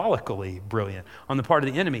diabolically brilliant on the part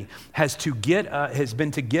of the enemy, has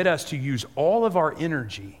been to get us to use all of our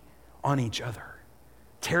energy on each other,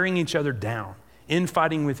 tearing each other down,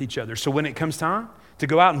 infighting with each other. So when it comes time to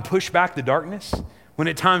go out and push back the darkness, when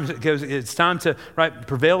it's time to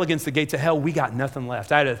prevail against the gates of hell, we got nothing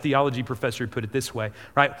left. I had a theology professor who put it this way,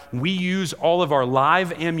 right? We use all of our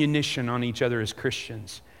live ammunition on each other as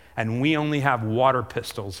Christians, and we only have water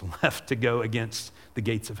pistols left to go against the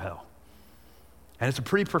gates of hell. And it's a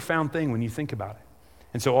pretty profound thing when you think about it.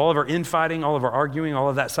 And so all of our infighting, all of our arguing, all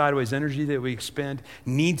of that sideways energy that we expend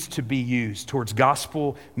needs to be used towards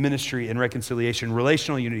gospel ministry and reconciliation,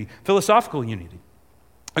 relational unity, philosophical unity.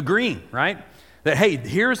 Agreeing, right? That, hey,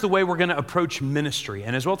 here's the way we're going to approach ministry.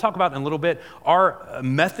 And as we'll talk about in a little bit, our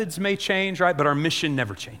methods may change, right? But our mission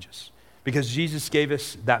never changes because Jesus gave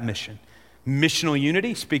us that mission. Missional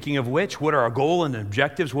unity, speaking of which, what are our goals and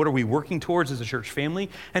objectives? What are we working towards as a church family?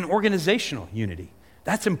 And organizational unity.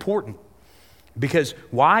 That's important. Because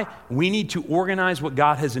why? We need to organize what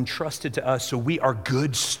God has entrusted to us so we are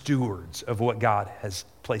good stewards of what God has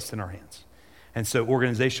placed in our hands. And so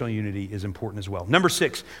organizational unity is important as well. Number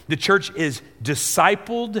 6, the church is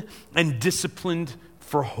discipled and disciplined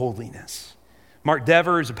for holiness. Mark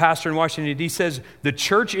Dever is a pastor in Washington, D.C. says, the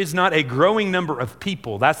church is not a growing number of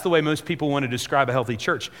people. That's the way most people want to describe a healthy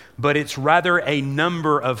church. But it's rather a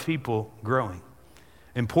number of people growing.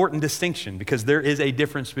 Important distinction, because there is a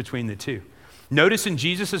difference between the two. Notice in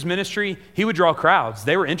Jesus' ministry, he would draw crowds.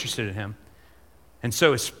 They were interested in him. And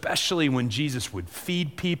so especially when Jesus would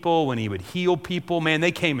feed people, when he would heal people, man,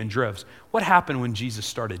 they came in droves. What happened when Jesus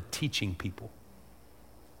started teaching people?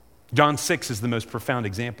 John 6 is the most profound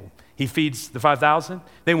example. He feeds the 5,000.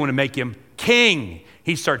 They want to make him king.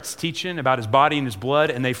 He starts teaching about his body and his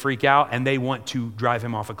blood, and they freak out, and they want to drive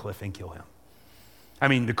him off a cliff and kill him. I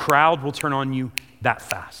mean, the crowd will turn on you that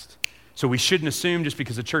fast. So we shouldn't assume just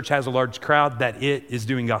because a church has a large crowd that it is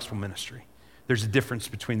doing gospel ministry. There's a difference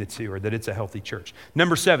between the two, or that it's a healthy church.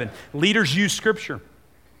 Number 7, leaders use Scripture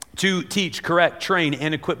to teach, correct, train,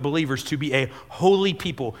 and equip believers to be a holy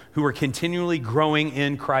people who are continually growing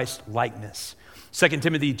in Christ likeness. 2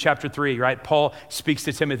 Timothy chapter 3, right? Paul speaks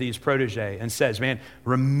to Timothy, his protege, and says, man,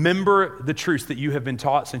 remember the truths that you have been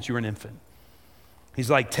taught since you were an infant. He's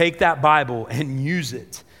like, take that Bible and use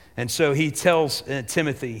it. And so he tells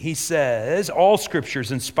Timothy, he says, all Scripture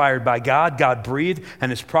is inspired by God, God-breathed,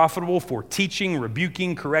 and is profitable for teaching,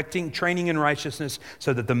 rebuking, correcting, training in righteousness,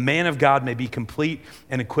 so that the man of God may be complete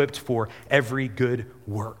and equipped for every good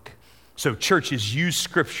work. So churches use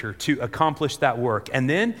Scripture to accomplish that work. And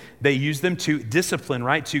then they use them to discipline,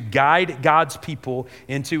 right? To guide God's people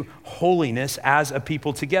into holiness as a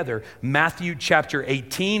people together. Matthew chapter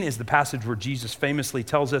 18 is the passage where Jesus famously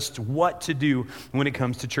tells us what to do when it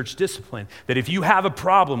comes to church discipline. That if you have a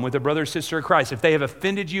problem with a brother or sister of Christ, if they have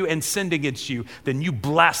offended you and sinned against you, then you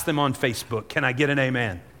blast them on Facebook. Can I get an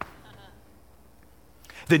amen?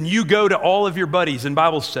 Then you go to all of your buddies in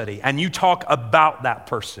Bible study and you talk about that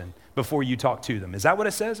person before you talk to them. Is that what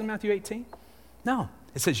it says in Matthew 18? No,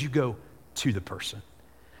 it says you go to the person.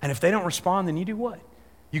 And if they don't respond, then you do what?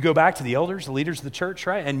 You go back to the elders, the leaders of the church,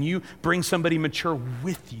 right? And you bring somebody mature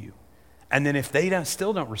with you. And then if they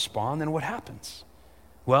still don't respond, then what happens?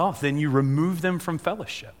 Well, then you remove them from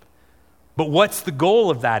fellowship. But what's the goal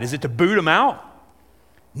of that? Is it to boot them out?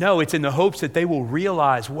 No, it's in the hopes that they will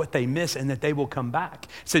realize what they miss and that they will come back.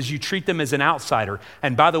 It says you treat them as an outsider.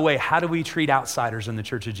 And by the way, how do we treat outsiders in the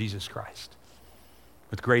Church of Jesus Christ?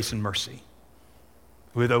 With grace and mercy,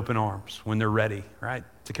 with open arms when they're ready, right,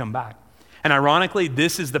 to come back. And ironically,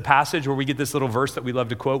 this is the passage where we get this little verse that we love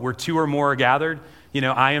to quote, where two or more are gathered,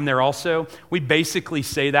 I am there also. We basically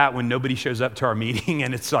say that when nobody shows up to our meeting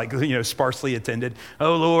and it's like, sparsely attended.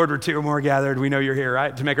 Oh Lord, we're two or more gathered. We know you're here,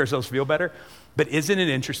 right? To make ourselves feel better. But isn't it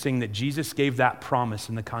interesting that Jesus gave that promise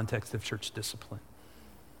in the context of church discipline?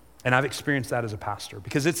 And I've experienced that as a pastor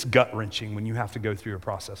because it's gut-wrenching when you have to go through a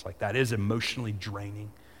process like that. It is emotionally draining.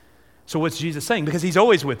 So what's Jesus saying? Because he's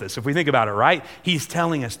always with us, if we think about it, right? He's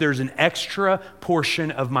telling us there's an extra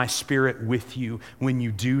portion of my Spirit with you when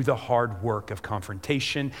you do the hard work of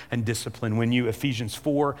confrontation and discipline, when you, Ephesians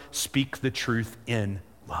 4, speak the truth in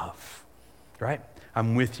love, right?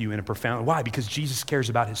 I'm with you in a profound, why? Because Jesus cares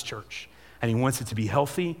about his church. And he wants it to be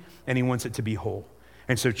healthy, and he wants it to be whole.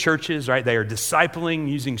 And so churches, right, they are discipling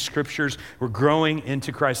using scriptures. We're growing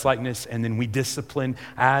into Christ-likeness, and then we discipline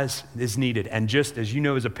as is needed. And just as you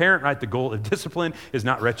know as a parent, right, the goal of discipline is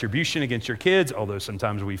not retribution against your kids, although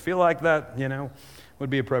sometimes we feel like that, would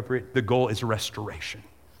be appropriate. The goal is restoration.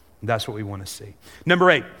 That's what we want to see. Number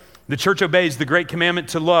 8, the church obeys the great commandment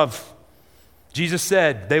to love. Jesus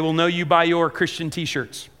said, they will know you by your Christian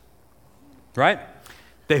t-shirts, right?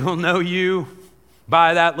 They will know you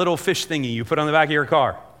by that little fish thingy you put on the back of your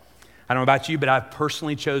car. I don't know about you, but I've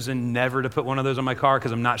personally chosen never to put one of those on my car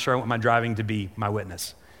because I'm not sure I want my driving to be my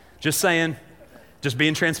witness. Just saying, just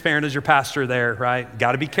being transparent as your pastor there, right?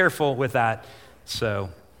 Got to be careful with that. So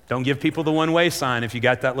don't give people the one-way sign if you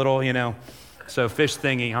got that little, fish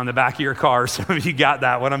thingy on the back of your car. Some of you got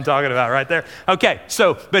that, what I'm talking about right there. Okay,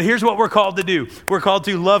 but here's what we're called to do. We're called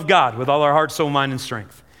to love God with all our heart, soul, mind, and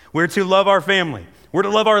strength. We're to love our family. We're to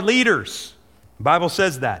love our leaders. The Bible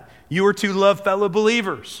says that. You are to love fellow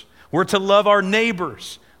believers. We're to love our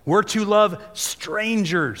neighbors. We're to love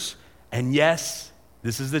strangers. And yes,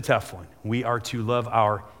 this is the tough one. We are to love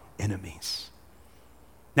our enemies.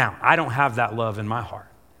 Now, I don't have that love in my heart.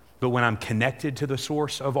 But when I'm connected to the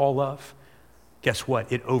source of all love, guess what?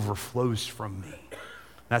 It overflows from me.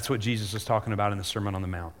 That's what Jesus is talking about in the Sermon on the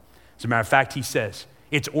Mount. As a matter of fact, he says,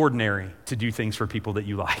 it's ordinary to do things for people that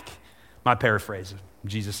you like. My paraphrase of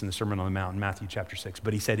Jesus in the Sermon on the Mount in Matthew chapter 6.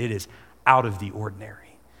 But he said it is out of the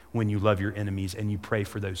ordinary when you love your enemies and you pray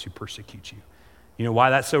for those who persecute you. You know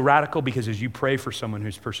why that's so radical? Because as you pray for someone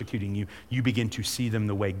who's persecuting you, you begin to see them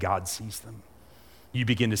the way God sees them. You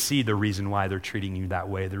begin to see the reason why they're treating you that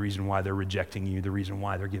way, the reason why they're rejecting you, the reason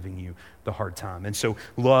why they're giving you the hard time. And so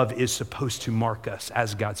love is supposed to mark us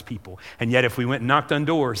as God's people. And yet if we went and knocked on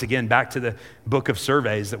doors, again, back to the book of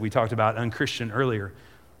surveys that we talked about, unchristian earlier,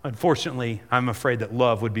 unfortunately, I'm afraid that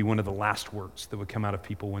love would be one of the last words that would come out of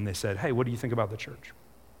people when they said, hey, what do you think about the church?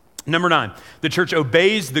 Number 9, the church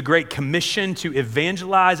obeys the Great Commission to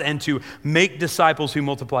evangelize and to make disciples who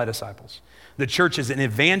multiply disciples. The church is an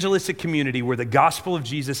evangelistic community where the gospel of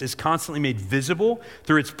Jesus is constantly made visible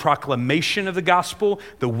through its proclamation of the gospel,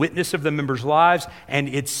 the witness of the members' lives, and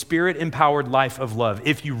its spirit-empowered life of love.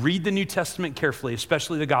 If you read the New Testament carefully,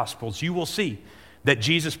 especially the Gospels, you will see that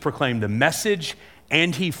Jesus proclaimed the message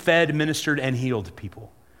and he fed, ministered, and healed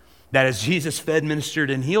people. That as Jesus fed, ministered,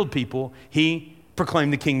 and healed people, he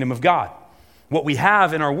proclaimed the kingdom of God. What we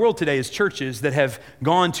have in our world today is churches that have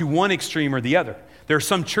gone to one extreme or the other. There are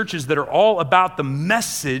some churches that are all about the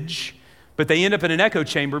message, but they end up in an echo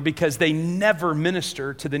chamber because they never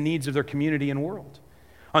minister to the needs of their community and world.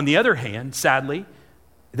 On the other hand, sadly,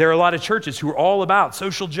 there are a lot of churches who are all about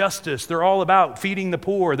social justice. They're all about feeding the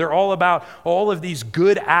poor. They're all about all of these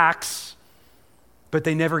good acts, but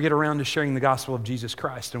they never get around to sharing the gospel of Jesus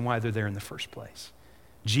Christ and why they're there in the first place.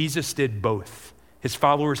 Jesus did both. His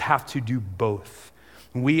followers have to do both.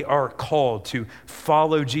 We are called to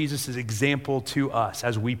follow Jesus' example to us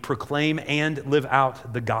as we proclaim and live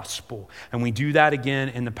out the gospel. And we do that again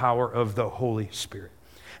in the power of the Holy Spirit.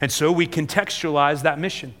 And so we contextualize that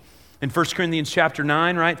mission. In 1 Corinthians chapter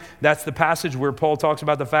 9, right, that's the passage where Paul talks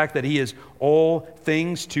about the fact that he is all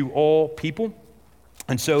things to all people.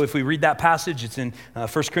 And so if we read that passage, it's in 1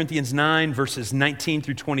 Corinthians 9, verses 19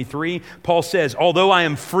 through 23. Paul says, although I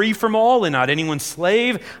am free from all and not anyone's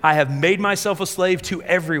slave, I have made myself a slave to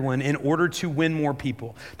everyone in order to win more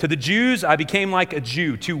people. To the Jews, I became like a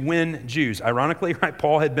Jew to win Jews. Ironically, right,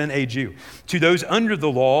 Paul had been a Jew. To those under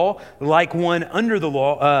the law, like one under the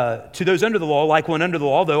law,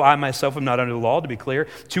 though I myself am not under the law, to be clear,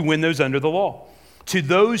 to win those under the law. To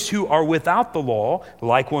those who are without the law,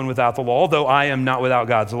 like one without the law, though I am not without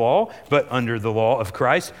God's law, but under the law of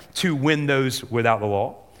Christ, to win those without the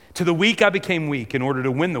law. To the weak I became weak in order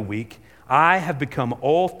to win the weak. I have become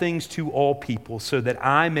all things to all people so that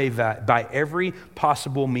I may by every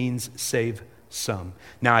possible means save some.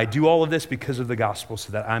 Now I do all of this because of the gospel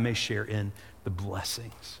so that I may share in the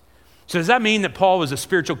blessings. So does that mean that Paul was a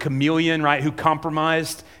spiritual chameleon, right, who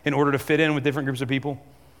compromised in order to fit in with different groups of people?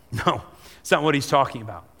 No. It's not what he's talking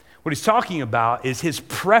about. What he's talking about is his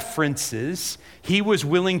preferences he was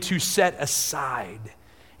willing to set aside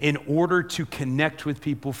in order to connect with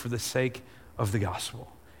people for the sake of the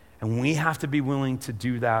gospel. And we have to be willing to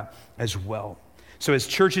do that as well. So as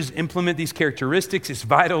churches implement these characteristics, it's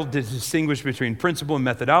vital to distinguish between principle and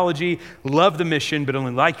methodology. Love the mission, but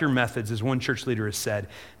only like your methods, as one church leader has said.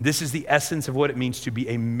 This is the essence of what it means to be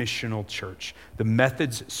a missional church. The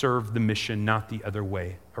methods serve the mission, not the other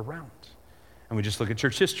way around. And we just look at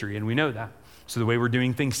church history and we know that. So the way we're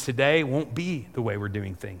doing things today won't be the way we're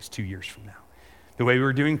doing things 2 years from now. The way we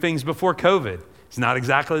were doing things before COVID is not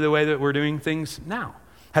exactly the way that we're doing things now.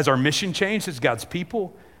 Has our mission changed as God's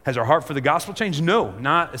people? Has our heart for the gospel changed? No,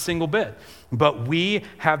 not a single bit. But we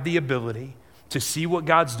have the ability to see what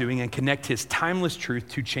God's doing and connect his timeless truth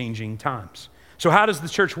to changing times. So how does the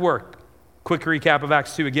church work? Quick recap of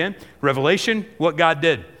Acts 2 again. Revelation, what God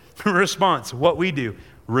did. Response, what we do.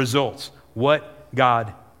 Results, what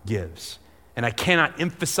God gives. And I cannot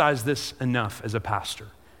emphasize this enough as a pastor.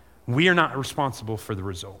 We are not responsible for the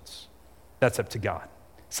results. That's up to God.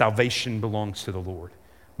 Salvation belongs to the Lord.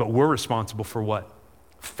 But we're responsible for what?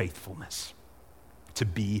 Faithfulness. To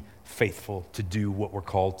be faithful, to do what we're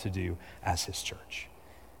called to do as his church.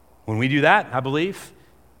 When we do that, I believe,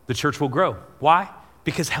 the church will grow. Why?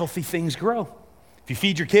 Because healthy things grow. If you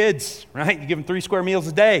feed your kids, right, you give them 3 square meals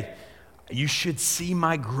a day, you should see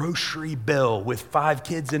my grocery bill with 5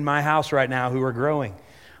 kids in my house right now who are growing.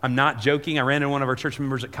 I'm not joking. I ran into one of our church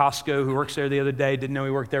members at Costco who works there the other day, didn't know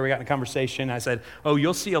he worked there. We got in a conversation. I said, oh,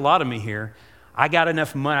 you'll see a lot of me here. I got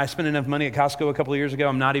enough money. I spent enough money at Costco a couple of years ago.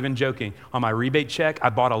 I'm not even joking. On my rebate check, I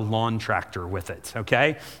bought a lawn tractor with it,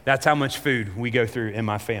 okay? That's how much food we go through in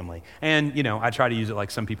my family. And, I try to use it like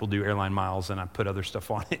some people do airline miles, and I put other stuff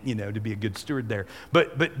on it, to be a good steward there.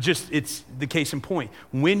 But just, it's the case in point.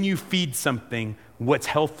 When you feed something, what's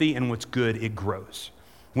healthy and what's good, it grows.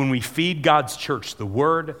 When we feed God's church the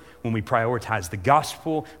word, when we prioritize the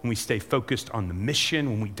gospel, when we stay focused on the mission,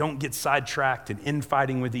 when we don't get sidetracked and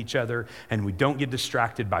infighting with each other, and we don't get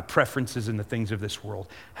distracted by preferences in the things of this world,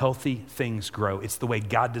 healthy things grow. It's the way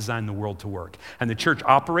God designed the world to work. And the church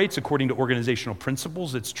operates according to organizational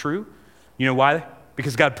principles. It's true. You know why?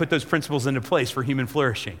 Because God put those principles into place for human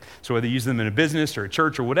flourishing. So whether you use them in a business or a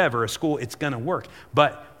church or whatever, a school, it's going to work.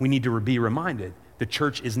 But we need to be reminded the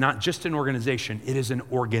church is not just an organization, it is an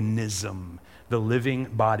organism, the living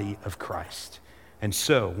body of Christ. And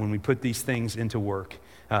so when we put these things into work,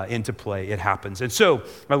 into play, it happens. And so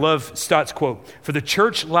I love Stott's quote, for the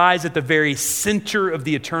church lies at the very center of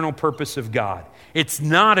the eternal purpose of God. It's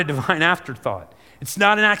not a divine afterthought. It's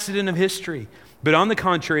not an accident of history. But on the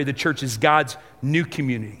contrary, the church is God's new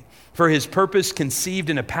community. For his purpose conceived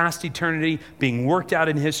in a past eternity, being worked out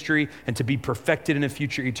in history, and to be perfected in a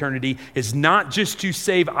future eternity is not just to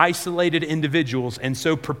save isolated individuals and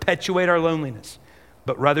so perpetuate our loneliness,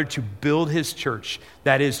 but rather to build his church,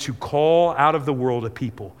 that is, to call out of the world a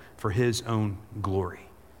people for his own glory.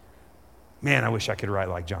 Man, I wish I could write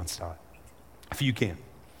like John Stott. If you can.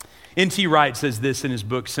 N.T. Wright says this in his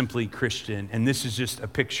book, Simply Christian, and this is just a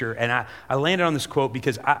picture. And I landed on this quote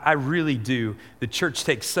because I really do. The church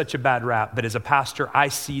takes such a bad rap, but as a pastor, I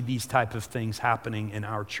see these type of things happening in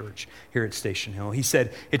our church here at Station Hill. He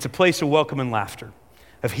said, it's a place of welcome and laughter,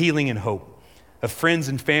 of healing and hope, of friends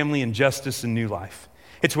and family and justice and new life.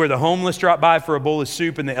 It's where the homeless drop by for a bowl of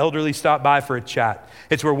soup and the elderly stop by for a chat.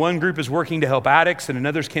 It's where one group is working to help addicts and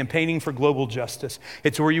another's campaigning for global justice.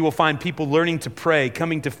 It's where you will find people learning to pray,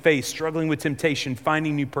 coming to faith, struggling with temptation,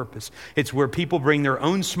 finding new purpose. It's where people bring their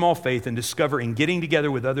own small faith and discover in getting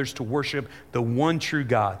together with others to worship the one true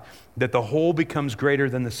God, that the whole becomes greater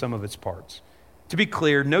than the sum of its parts. To be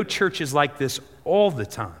clear, no church is like this all the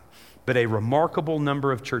time, but a remarkable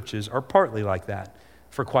number of churches are partly like that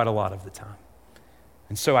for quite a lot of the time.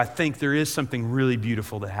 And so I think there is something really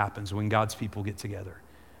beautiful that happens when God's people get together.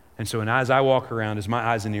 And so as I walk around, as my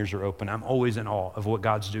eyes and ears are open, I'm always in awe of what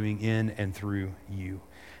God's doing in and through you.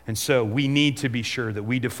 And so we need to be sure that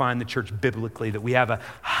we define the church biblically, that we have a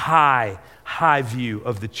high view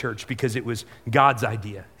of the church because it was God's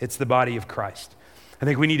idea. It's the body of Christ. I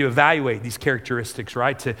think we need to evaluate these characteristics,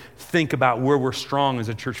 right? To think about where we're strong as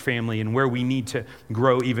a church family and where we need to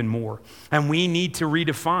grow even more. And we need to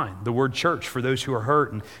redefine the word church for those who are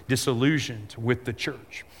hurt and disillusioned with the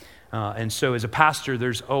church. And so as a pastor,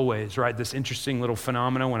 there's always, right, this interesting little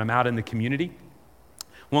phenomenon when I'm out in the community.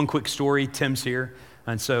 One quick story, Tim's here.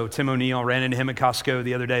 And so Tim O'Neill, ran into him at Costco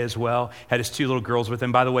the other day as well, had his 2 little girls with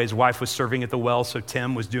him. By the way, his wife was serving at the well, so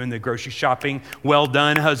Tim was doing the grocery shopping. Well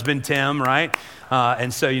done, husband Tim, right?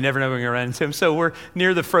 And so you never know when you're going to run into him. So we're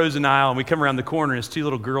near the frozen aisle, and we come around the corner, and his 2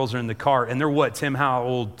 little girls are in the cart. And they're what, Tim, how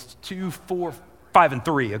old? 2, 4, 5, and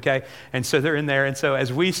 3, okay? And so they're in there. And so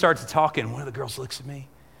as we start to talking, one of the girls looks at me,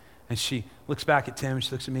 and she looks back at Tim, and she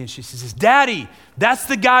looks at me, and she says, "Daddy, that's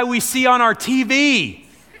the guy we see on our TV."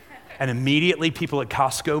 And immediately people at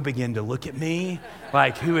Costco begin to look at me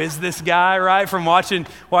like, who is this guy, right? From watching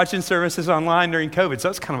services online during COVID. So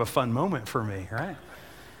that's kind of a fun moment for me, right?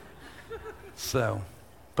 So,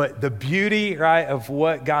 but the beauty, right, of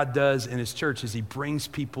what God does in his church is he brings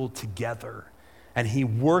people together and he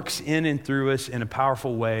works in and through us in a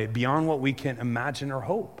powerful way beyond what we can imagine or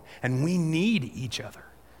hope. And we need each other.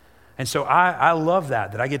 And so I love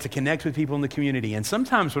that I get to connect with people in the community. And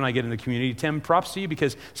sometimes when I get in the community, Tim, props to you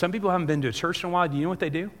because some people haven't been to a church in a while. Do you know what they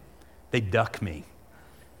do? They duck me,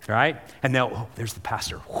 right? And there's the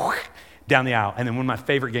pastor, down the aisle. And then one of my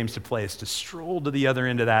favorite games to play is to stroll to the other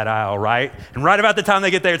end of that aisle, right? And right about the time they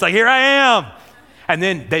get there, it's like, here I am. And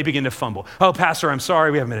then they begin to fumble. "Oh, Pastor, I'm sorry.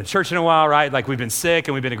 We haven't been to church in a while, right? Like we've been sick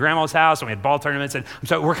and we've been to grandma's house and we had ball tournaments. And I'm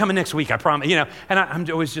sorry, we're coming next week, I promise." You know, and I'm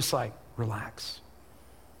always just like, relax.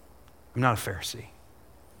 I'm not a Pharisee.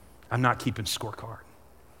 I'm not keeping scorecard.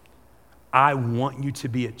 I want you to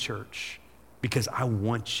be at church because I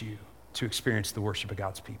want you to experience the worship of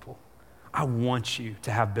God's people. I want you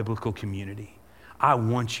to have biblical community. I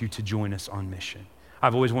want you to join us on mission.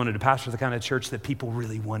 I've always wanted to pastor the kind of church that people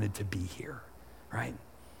really wanted to be here, right?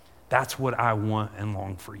 That's what I want and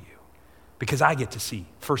long for you. Because I get to see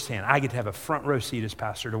firsthand, I get to have a front row seat as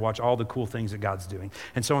pastor to watch all the cool things that God's doing.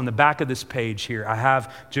 And so on the back of this page here, I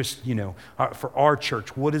have just, for our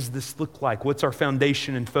church, what does this look like? What's our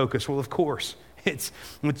foundation and focus? Well, of course, it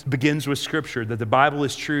begins with Scripture, that the Bible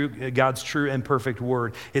is true, God's true and perfect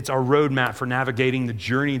word. It's our roadmap for navigating the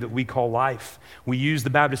journey that we call life. We use the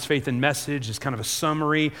Baptist Faith and Message as kind of a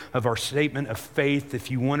summary of our statement of faith. If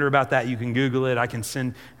you wonder about that, you can Google it. I can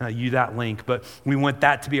send you that link. But we want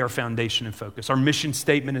that to be our foundation and focus. Our mission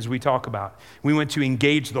statement, as we talk about, we want to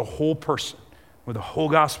engage the whole person with the whole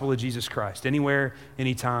gospel of Jesus Christ, anywhere,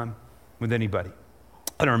 anytime, with anybody.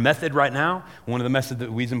 And our method right now, one of the methods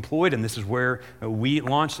that we've employed, and this is where we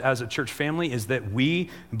launched as a church family, is that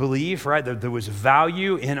we believe, right, that there was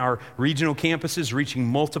value in our regional campuses, reaching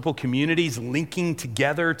multiple communities, linking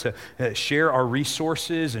together to share our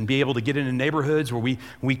resources and be able to get into neighborhoods where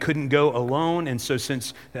we couldn't go alone. And so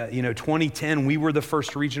since 2010, we were the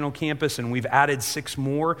first regional campus, and we've added 6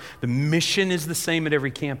 more. The mission is the same at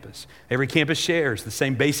every campus. Every campus shares the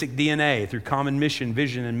same basic DNA through common mission,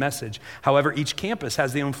 vision, and message. However, each campus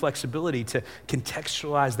has the own flexibility to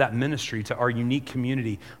contextualize that ministry to our unique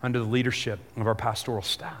community under the leadership of our pastoral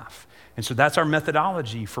staff. And so that's our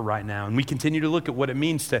methodology for right now. And we continue to look at what it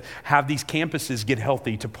means to have these campuses get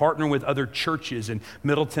healthy, to partner with other churches in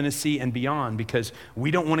Middle Tennessee and beyond, because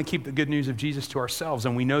we don't want to keep the good news of Jesus to ourselves.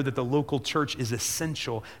 And we know that the local church is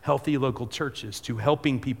essential, healthy local churches, to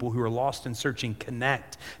helping people who are lost and searching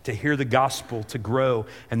connect, to hear the gospel, to grow,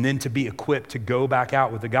 and then to be equipped to go back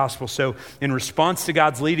out with the gospel. So in response to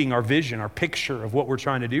God's leading, our vision, our picture of what we're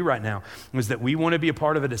trying to do right now was that we want to be a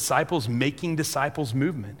part of a disciples making disciples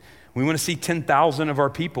movement. We want to see 10,000 of our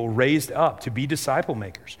people raised up to be disciple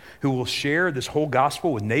makers who will share this whole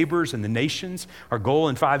gospel with neighbors and the nations. Our goal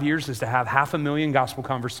in 5 years is to have 500,000 gospel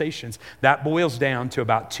conversations. That boils down to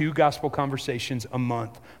about 2 gospel conversations a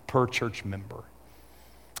month per church member.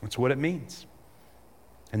 That's what it means.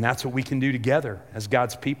 And that's what we can do together as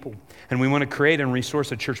God's people. And we want to create and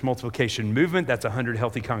resource a church multiplication movement that's 100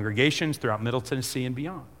 healthy congregations throughout Middle Tennessee and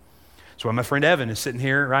beyond. So my friend Evan is sitting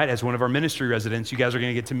here, right, as one of our ministry residents. You guys are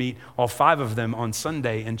going to get to meet all 5 of them on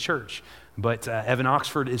Sunday in church. But Evan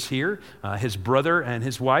Oxford is here. His brother and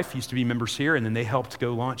his wife used to be members here, and then they helped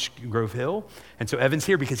go launch Grove Hill. And so Evan's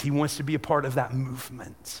here because he wants to be a part of that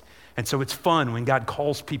movement. And so it's fun when God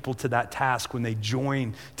calls people to that task, when they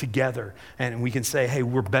join together. And we can say, hey,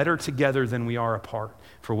 we're better together than we are apart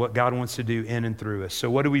for what God wants to do in and through us. So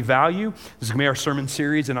what do we value? This is going to be our sermon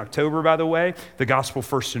series in October, by the way. The gospel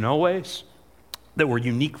first and always. That we're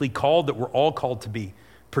uniquely called, that we're all called to be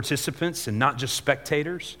participants and not just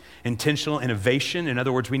spectators. Intentional innovation. In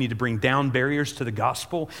other words, we need to bring down barriers to the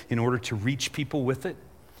gospel in order to reach people with it.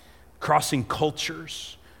 Crossing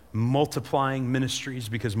cultures. Multiplying ministries,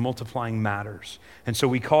 because multiplying matters. And so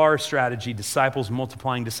we call our strategy Disciples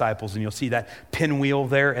Multiplying Disciples. And you'll see that pinwheel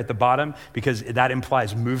there at the bottom, because that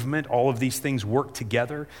implies movement. All of these things work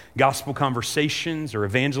together. Gospel conversations, or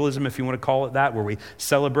evangelism, if you want to call it that, where we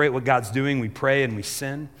celebrate what God's doing, we pray and we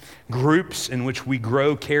sin. Groups in which we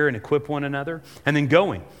grow, care, and equip one another. And then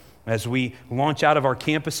going as we launch out of our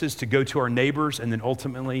campuses to go to our neighbors, and then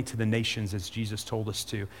ultimately to the nations, as Jesus told us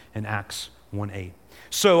to in Acts 1:8.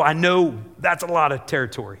 So I know that's a lot of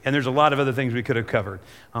territory, and there's a lot of other things we could have covered.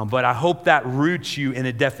 But I hope that roots you in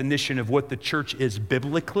a definition of what the church is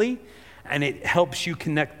biblically, and it helps you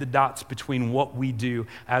connect the dots between what we do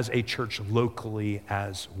as a church locally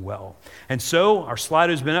as well. And so our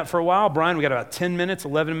Slido's been up for a while. Brian, we got about 10 minutes,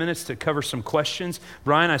 11 minutes to cover some questions.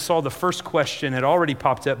 Brian, I saw the first question had already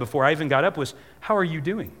popped up before I even got up was, how are you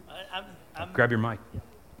doing? Grab your mic.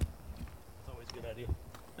 It's always a good idea.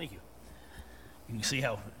 Thank you. You can see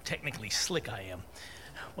how technically slick I am.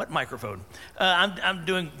 What microphone? I'm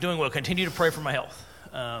doing well. Continue to pray for my health.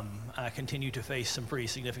 I continue to face some pretty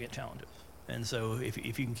significant challenges. And so if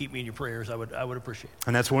you can keep me in your prayers, I would appreciate it.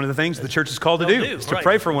 And that's one of the things the church is called to do, is to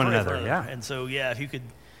pray for one another. Yeah. And so, yeah, if you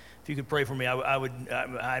could pray for me,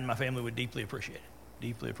 I and my family would deeply appreciate it.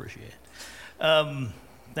 Deeply appreciate it.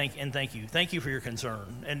 Thank you. Thank you for your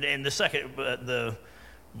concern. And the second, the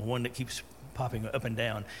one that keeps popping up and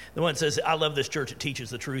down, the one that says, I love this church, it teaches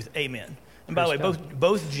the truth, amen. And by the way,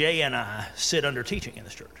 both Jay and I sit under teaching in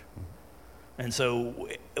this church. And so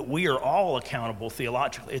we are all accountable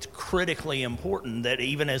theologically. It's critically important that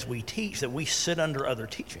even as we teach, that we sit under other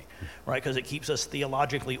teaching, right? Because it keeps us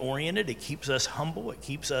theologically oriented, it keeps us humble, it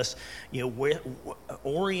keeps us,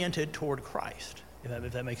 oriented toward Christ,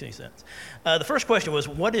 if that makes any sense. The first question was,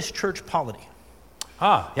 what is church polity?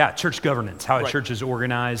 Church governance, how a church is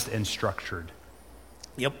organized and structured.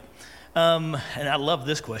 Yep. And I love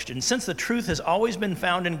this question. Since the truth has always been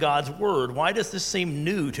found in God's word, why does this seem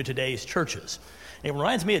new to today's churches? It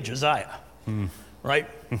reminds me of Josiah, right?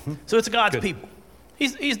 Mm-hmm. So it's God's people.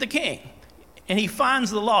 He's the king, and he finds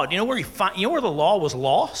the law. You know where the law was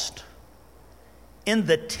lost? In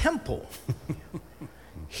the temple.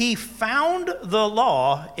 He found the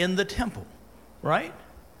law in the temple, right?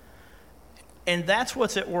 And that's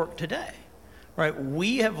what's at work today, right?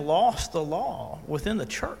 We have lost the law within the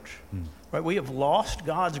church, right? We have lost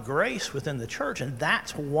God's grace within the church, and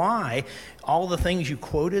that's why all the things you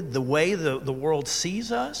quoted, the way the world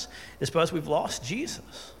sees us, is because we've lost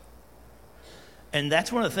Jesus. And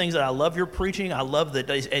that's one of the things that I love your preaching. I love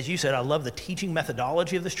that, as you said, I love the teaching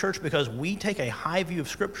methodology of this church, because we take a high view of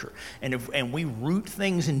Scripture, and we root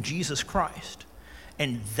things in Jesus Christ.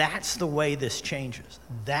 And that's the way this changes.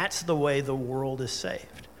 That's the way the world is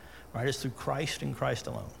saved, right? It's through Christ and Christ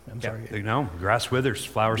alone. Sorry. No, grass withers,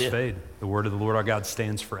 flowers fade. The word of the Lord our God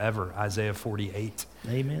stands forever. Isaiah 48.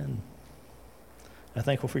 Amen. I'm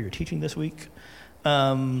thankful for your teaching this week.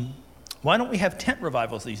 Why don't we have tent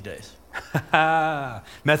revivals these days?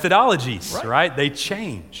 Methodologies, right? They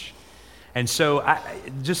change. And so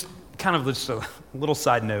just a little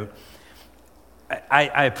side note.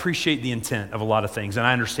 I appreciate the intent of a lot of things, and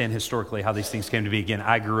I understand historically how these things came to be. Again,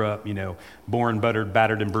 I grew up, born, buttered,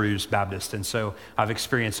 battered, and bruised Baptist, and so I've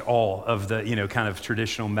experienced all of the, kind of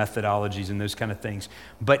traditional methodologies and those kind of things.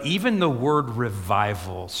 But even the word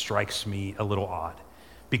revival strikes me a little odd,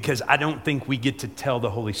 because I don't think we get to tell the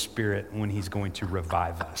Holy Spirit when he's going to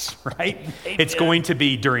revive us, right? It's going to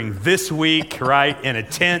be during this week, right, in a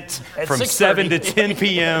tent from 7 to 10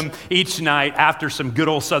 p.m. each night after some good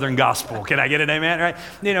old Southern gospel. Can I get an amen, right?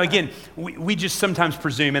 Again, we just sometimes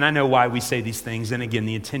presume, and I know why we say these things, and again,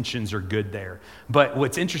 the intentions are good there. But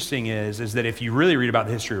what's interesting is that if you really read about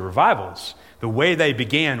the history of revivals, the way they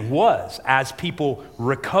began was as people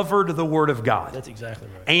recovered the word of God. That's exactly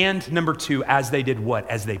right. And number two, as they did what?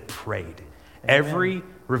 As they prayed. Amen. Every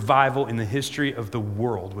revival in the history of the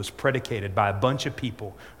world was predicated by a bunch of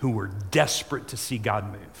people who were desperate to see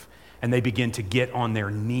God move. And they begin to get on their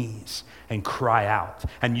knees and cry out.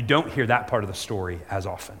 And you don't hear that part of the story as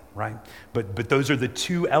often, right? But those are the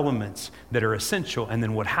two elements that are essential. And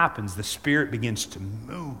then what happens, the Spirit begins to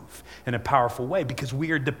move in a powerful way because we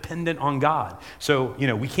are dependent on God. So,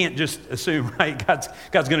 we can't just assume, right, God's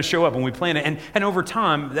going to show up when we plan it. And over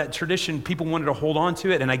time, that tradition, people wanted to hold on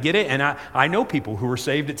to it, and I get it. And I know people who were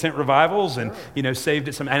saved at tent revivals and, saved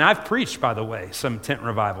at some, and I've preached, by the way, some tent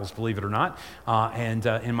revivals, believe it or not,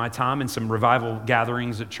 in my time, and some revival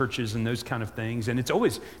gatherings at churches and those kind of things. And it's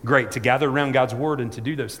always great to gather around God's word and to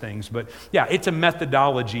do those things. But yeah, it's a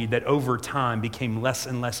methodology that over time became less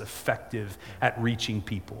and less effective at reaching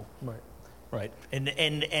people. Right. And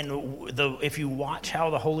if you watch how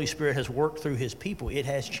the Holy Spirit has worked through his people, it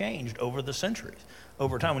has changed over the centuries.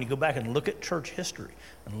 Over time, when you go back and look at church history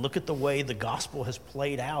and look at the way the gospel has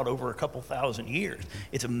played out over a couple thousand years,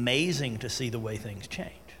 it's amazing to see the way things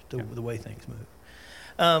change, the way things move.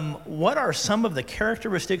 What are some of the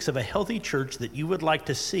characteristics of a healthy church that you would like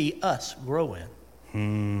to see us grow in?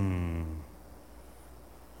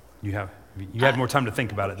 You had more time to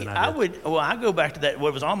think about it than I did. I go back to that.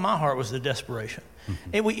 What was on my heart was the desperation.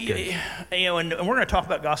 And and we're going to talk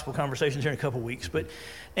about gospel conversations here in a couple of weeks. But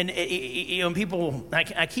people,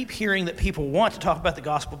 I keep hearing that people want to talk about the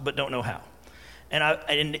gospel but don't know how.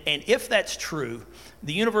 And if that's true,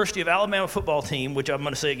 the University of Alabama football team, which I'm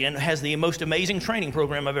going to say again, has the most amazing training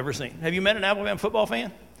program I've ever seen. Have you met an Alabama football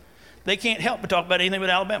fan? They can't help but talk about anything with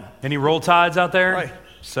Alabama. Any Roll Tides out there? Right.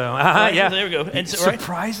 So, right, yeah. There we go. And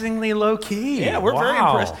surprisingly low key. Yeah, we're very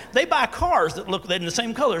impressed. They buy cars that look in the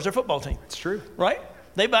same color as their football team. It's true. Right?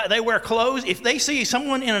 They wear clothes. If they see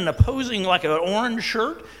someone in an opposing, like an orange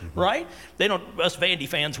shirt, right? They don't, us Vandy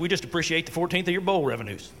fans, we just appreciate the 14th of your bowl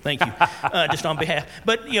revenues. Thank you, just on behalf.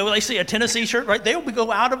 But, they see a Tennessee shirt, right? They'll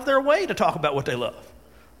go out of their way to talk about what they love,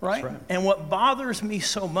 right? And what bothers me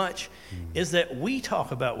so much is that we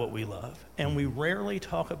talk about what we love, and we rarely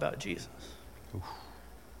talk about Jesus. Oof.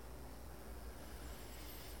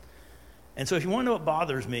 And so if you want to know what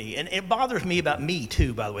bothers me, and it bothers me about me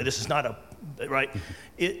too, by the way, this is not right?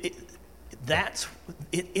 It's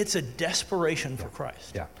a desperation for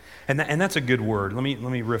Christ. Yeah, and that's a good word. Let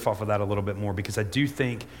me riff off of that a little bit more, because I do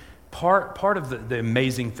think part of the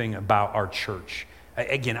amazing thing about our church,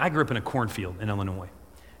 again, I grew up in a cornfield in Illinois.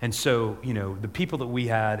 And so, the people that we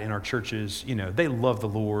had in our churches, they loved the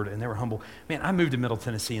Lord and they were humble. Man, I moved to Middle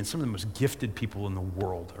Tennessee, and some of the most gifted people in the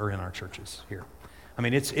world are in our churches here. I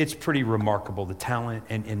mean, it's pretty remarkable, the talent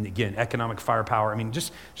and again, economic firepower. I mean,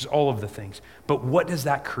 just all of the things. But what does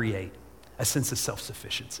that create? A sense of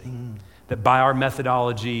self-sufficiency. That by our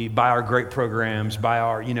methodology, by our great programs, by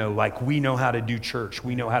our, we know how to do church.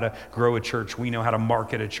 We know how to grow a church. We know how to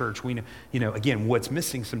market a church. We know, again, what's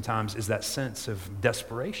missing sometimes is that sense of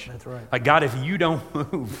desperation. That's right. Like, God, if you don't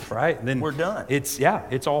move, right, then we're done.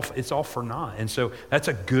 It's all for naught. And so that's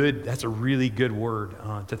a really good word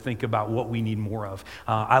to think about what we need more of.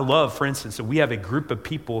 I love, for instance, that we have a group of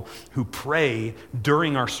people who pray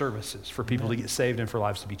during our services for people to get saved and for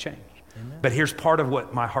lives to be changed. Amen. But here's part of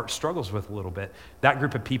what my heart struggles with a little bit. That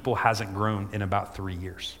group of people hasn't grown in about 3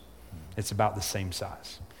 years. It's about the same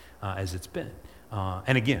size as it's been.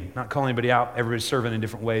 And again, not calling anybody out, everybody's serving in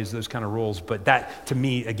different ways, those kind of roles. But that, to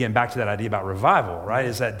me, again, back to that idea about revival, right,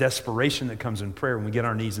 is that desperation that comes in prayer when we get on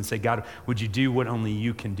our knees and say, God, would you do what only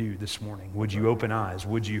you can do this morning? Would you open eyes?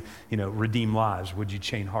 Would you, redeem lives? Would you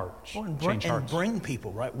change hearts? And bring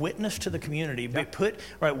people, right? Witness to the community. Yeah.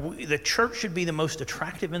 The church should be the most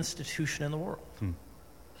attractive institution in the world.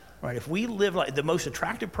 Right? If we live like the most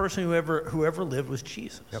attractive person who ever lived was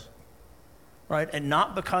Jesus. Yep. Right, and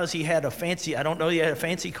not because he had I don't know he had a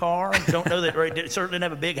fancy car. Don't know that, right, certainly didn't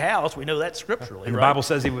have a big house. We know that scripturally. And the Bible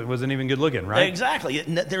says he wasn't even good looking, right? Exactly.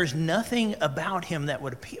 There's nothing about him that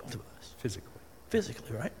would appeal to us.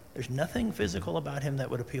 Physically, right? There's nothing physical about him that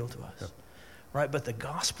would appeal to us. Yep. Right, but the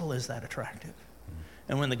gospel is that attractive.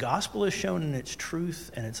 And when the gospel is shown in its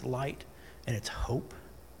truth and its light and its hope,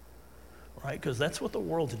 right? Because that's what the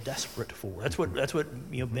world's desperate for. That's what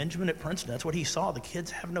Benjamin at Princeton, that's what he saw. The kids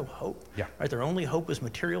have no hope. Yeah. Right? Their only hope is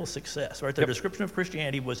material success. Right? Their description of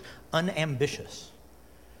Christianity was unambitious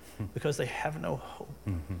because they have no hope.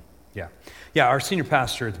 Mm-hmm. Yeah. Our senior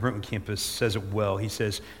pastor at the Brentwood campus says it well. He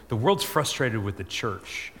says, the world's frustrated with the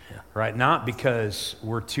church, right? Not because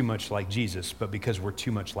we're too much like Jesus, but because we're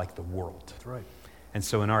too much like the world. That's right. And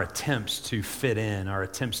so in our attempts to fit in, our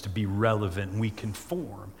attempts to be relevant, we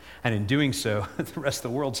conform. And in doing so, the rest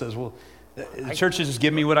of the world says, well, the churches just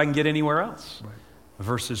give me what I can get anywhere else. Right.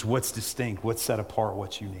 Versus what's distinct, what's set apart,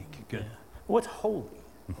 what's unique. Good. Yeah. What's holy,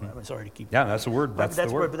 I'm sorry to keep. Yeah, that's the word. That's the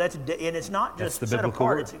word. But and it's not just the set biblical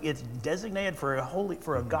apart. word. It's designated for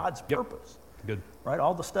a God's purpose. Good. Right?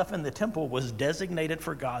 All the stuff in the temple was designated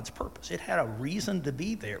for God's purpose. It had a reason to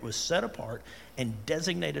be there. It was set apart and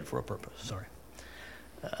designated for a purpose. Sorry.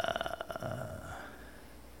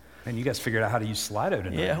 And you guys figured out how to use Slido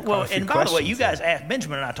tonight. Yeah. Well, and by the way, you guys asked,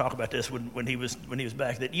 Benjamin and I talked about this when he was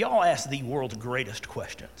back, that y'all asked the world's greatest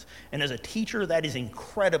questions. And as a teacher, that is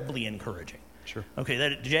incredibly encouraging. Sure. Okay,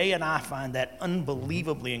 that Jay and I find that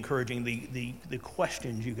unbelievably encouraging, the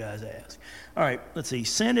questions you guys ask. All right, let's see.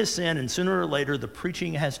 Sin is sin, and sooner or later the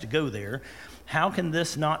preaching has to go there. How can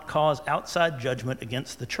this not cause outside judgment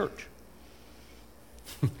against the church?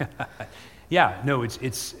 Yeah, no,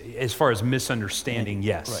 it's as far as misunderstanding,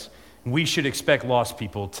 yes. Right. We should expect lost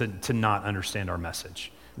people to not understand our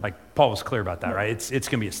message. Like Paul was clear about that, right? It's going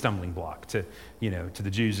to be a stumbling block to the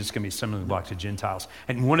Jews. It's going to be a stumbling block to Gentiles.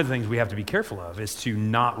 And one of the things we have to be careful of is to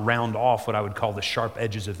not round off what I would call the sharp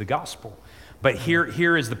edges of the gospel. But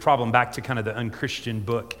here is the problem, back to kind of the unchristian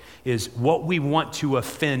book, is what we want to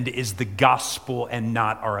offend is the gospel and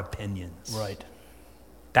not our opinions. Right.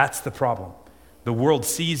 That's the problem. The world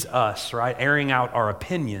sees us, right, airing out our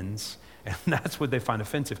opinions, and that's what they find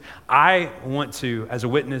offensive. I want to, as a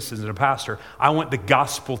witness, as a pastor, I want the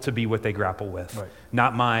gospel to be what they grapple with, right,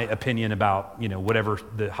 not my opinion about, whatever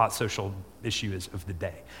the hot social issue is of the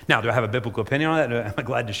day. Now, do I have a biblical opinion on that? Am I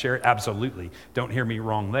glad to share it? Absolutely. Don't hear me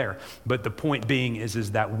wrong there. But the point being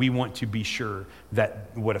is that we want to be sure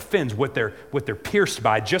that what offends, what they're pierced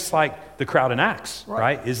by, just like the crowd in Acts,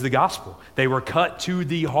 right, is the gospel. They were cut to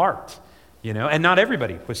the heart. And not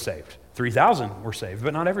everybody was saved. 3,000 were saved,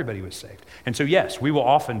 but not everybody was saved. And so, yes, we will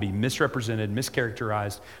often be misrepresented,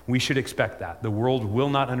 mischaracterized. We should expect that. The world will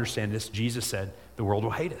not understand this. Jesus said the world will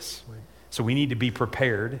hate us. Right. So we need to be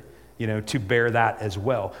prepared, to bear that as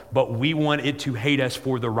well. But we want it to hate us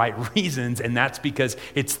for the right reasons, and that's because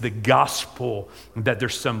it's the gospel that they're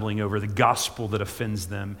stumbling over, the gospel that offends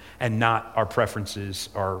them, and not our preferences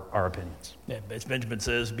or our opinions. Yeah, as Benjamin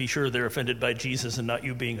says, be sure they're offended by Jesus and not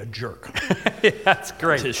you being a jerk. Yeah, that's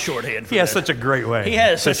great. That's his shorthand for He has that. such a great way. He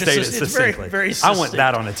has to such state a it succinctly. very, very succinct. I want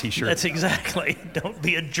that on a T-shirt. That's exactly. Don't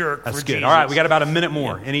be a jerk that's for good. Jesus. All right, we got about a minute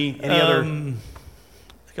more. Yeah. Any other?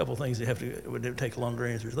 A couple of things that would take longer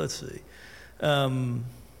answers. Let's see.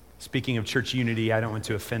 Speaking of church unity, I don't want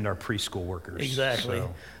to offend our preschool workers. Exactly.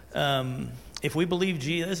 So. If we believe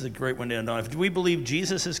Jesus, this is a great one to end on. If we believe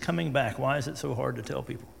Jesus is coming back, why is it so hard to tell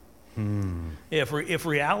people? If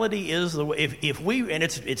reality is the way, if we, and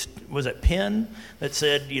it's was it Penn that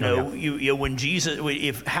said, when Jesus,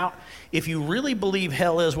 if you really believe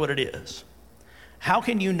hell is what it is, how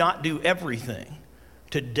can you not do everything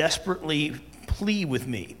to desperately plead with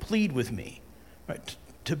me, right,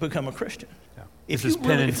 to become a Christian? This is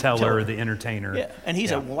Penn and Teller, the entertainer. Yeah, and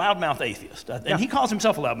he's a loudmouth atheist. And he calls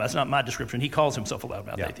himself a loudmouth. That's not my description. He calls himself a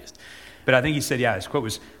loudmouth atheist. But I think he said, his quote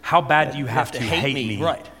was, how bad do you have to hate me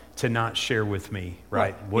right, to not share with me,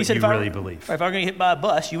 right, what said, you really believe? If I were going to get hit by a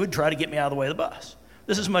bus, you would try to get me out of the way of the bus.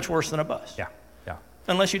 This is much worse than a bus. Yeah.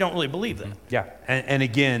 Unless you don't really believe that. Yeah, and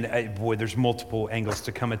again, there's multiple angles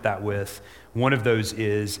to come at that with. One of those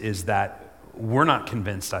is that we're not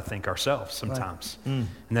convinced, I think, ourselves sometimes. Right. And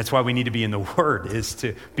that's why we need to be in the Word, is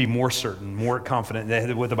to be more certain, more confident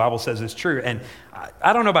that what the Bible says is true. And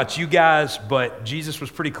I don't know about you guys, but Jesus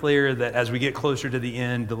was pretty clear that as we get closer to the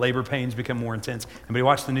end, the labor pains become more intense. Anybody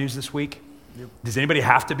watch the news this week? Yep. Does anybody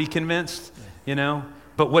have to be convinced?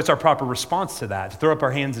 But what's our proper response to that? To throw up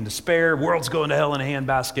our hands in despair, world's going to hell in a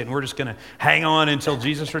handbasket, and we're just going to hang on until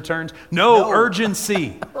Jesus returns? No.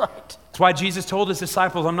 Urgency. Right. That's why Jesus told his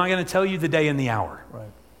disciples, I'm not going to tell you the day and the hour. Right.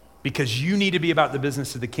 Because you need to be about the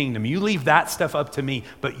business of the kingdom. You leave that stuff up to me,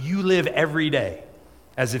 but you live every day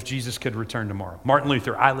as if Jesus could return tomorrow. Martin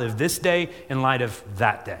Luther, I live this day in light of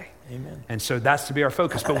that day. Amen. And so that's to be our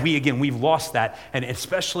focus. But we've lost that. And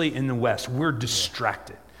especially in the West, we're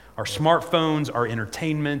distracted. Our smartphones, our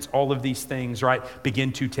entertainment, all of these things, right,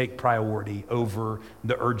 begin to take priority over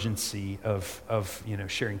the urgency of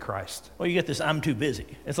sharing Christ. Well, you get this, I'm too busy.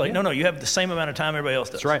 It's like, no, you have the same amount of time everybody else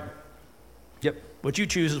does. That's right. Yep. What you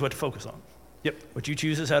choose is what to focus on. Yep. What you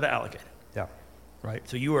choose is how to allocate it. Yeah. Right?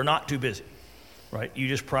 So you are not too busy. Right? You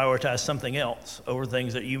just prioritize something else over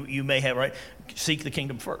things that you may have, right? Seek the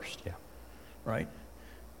kingdom first. Yeah. Right?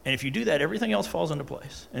 And if you do that, everything else falls into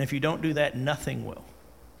place. And if you don't do that, nothing will.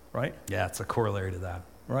 Right? Yeah, it's a corollary to that.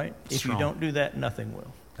 Right? If you don't do that, nothing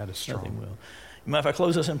will. That is strong. Nothing will. You mind if I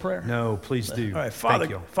close us in prayer? No, please do. All right, Thank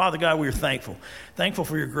you. Father God, we are thankful. Thankful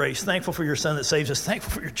for your grace. Thankful for your Son that saves us.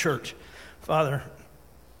 Thankful for your church. Father,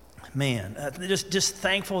 man, just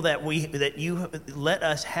thankful that you let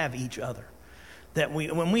us have each other. That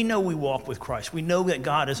when we know we walk with Christ, we know that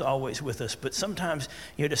God is always with us, but sometimes,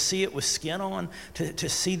 to see it with skin on, to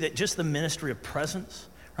see that just the ministry of presence,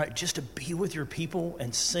 right, just to be with your people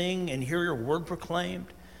and sing and hear your word proclaimed,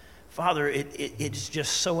 Father, it's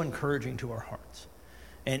just so encouraging to our hearts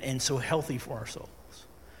and so healthy for our souls.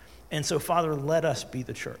 And so, Father, let us be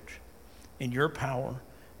the church in your power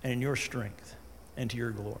and in your strength and to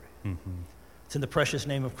your glory. Mm-hmm. It's in the precious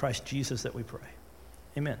name of Christ Jesus that we pray.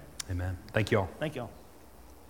 Amen. Amen. Thank you all. Thank you all.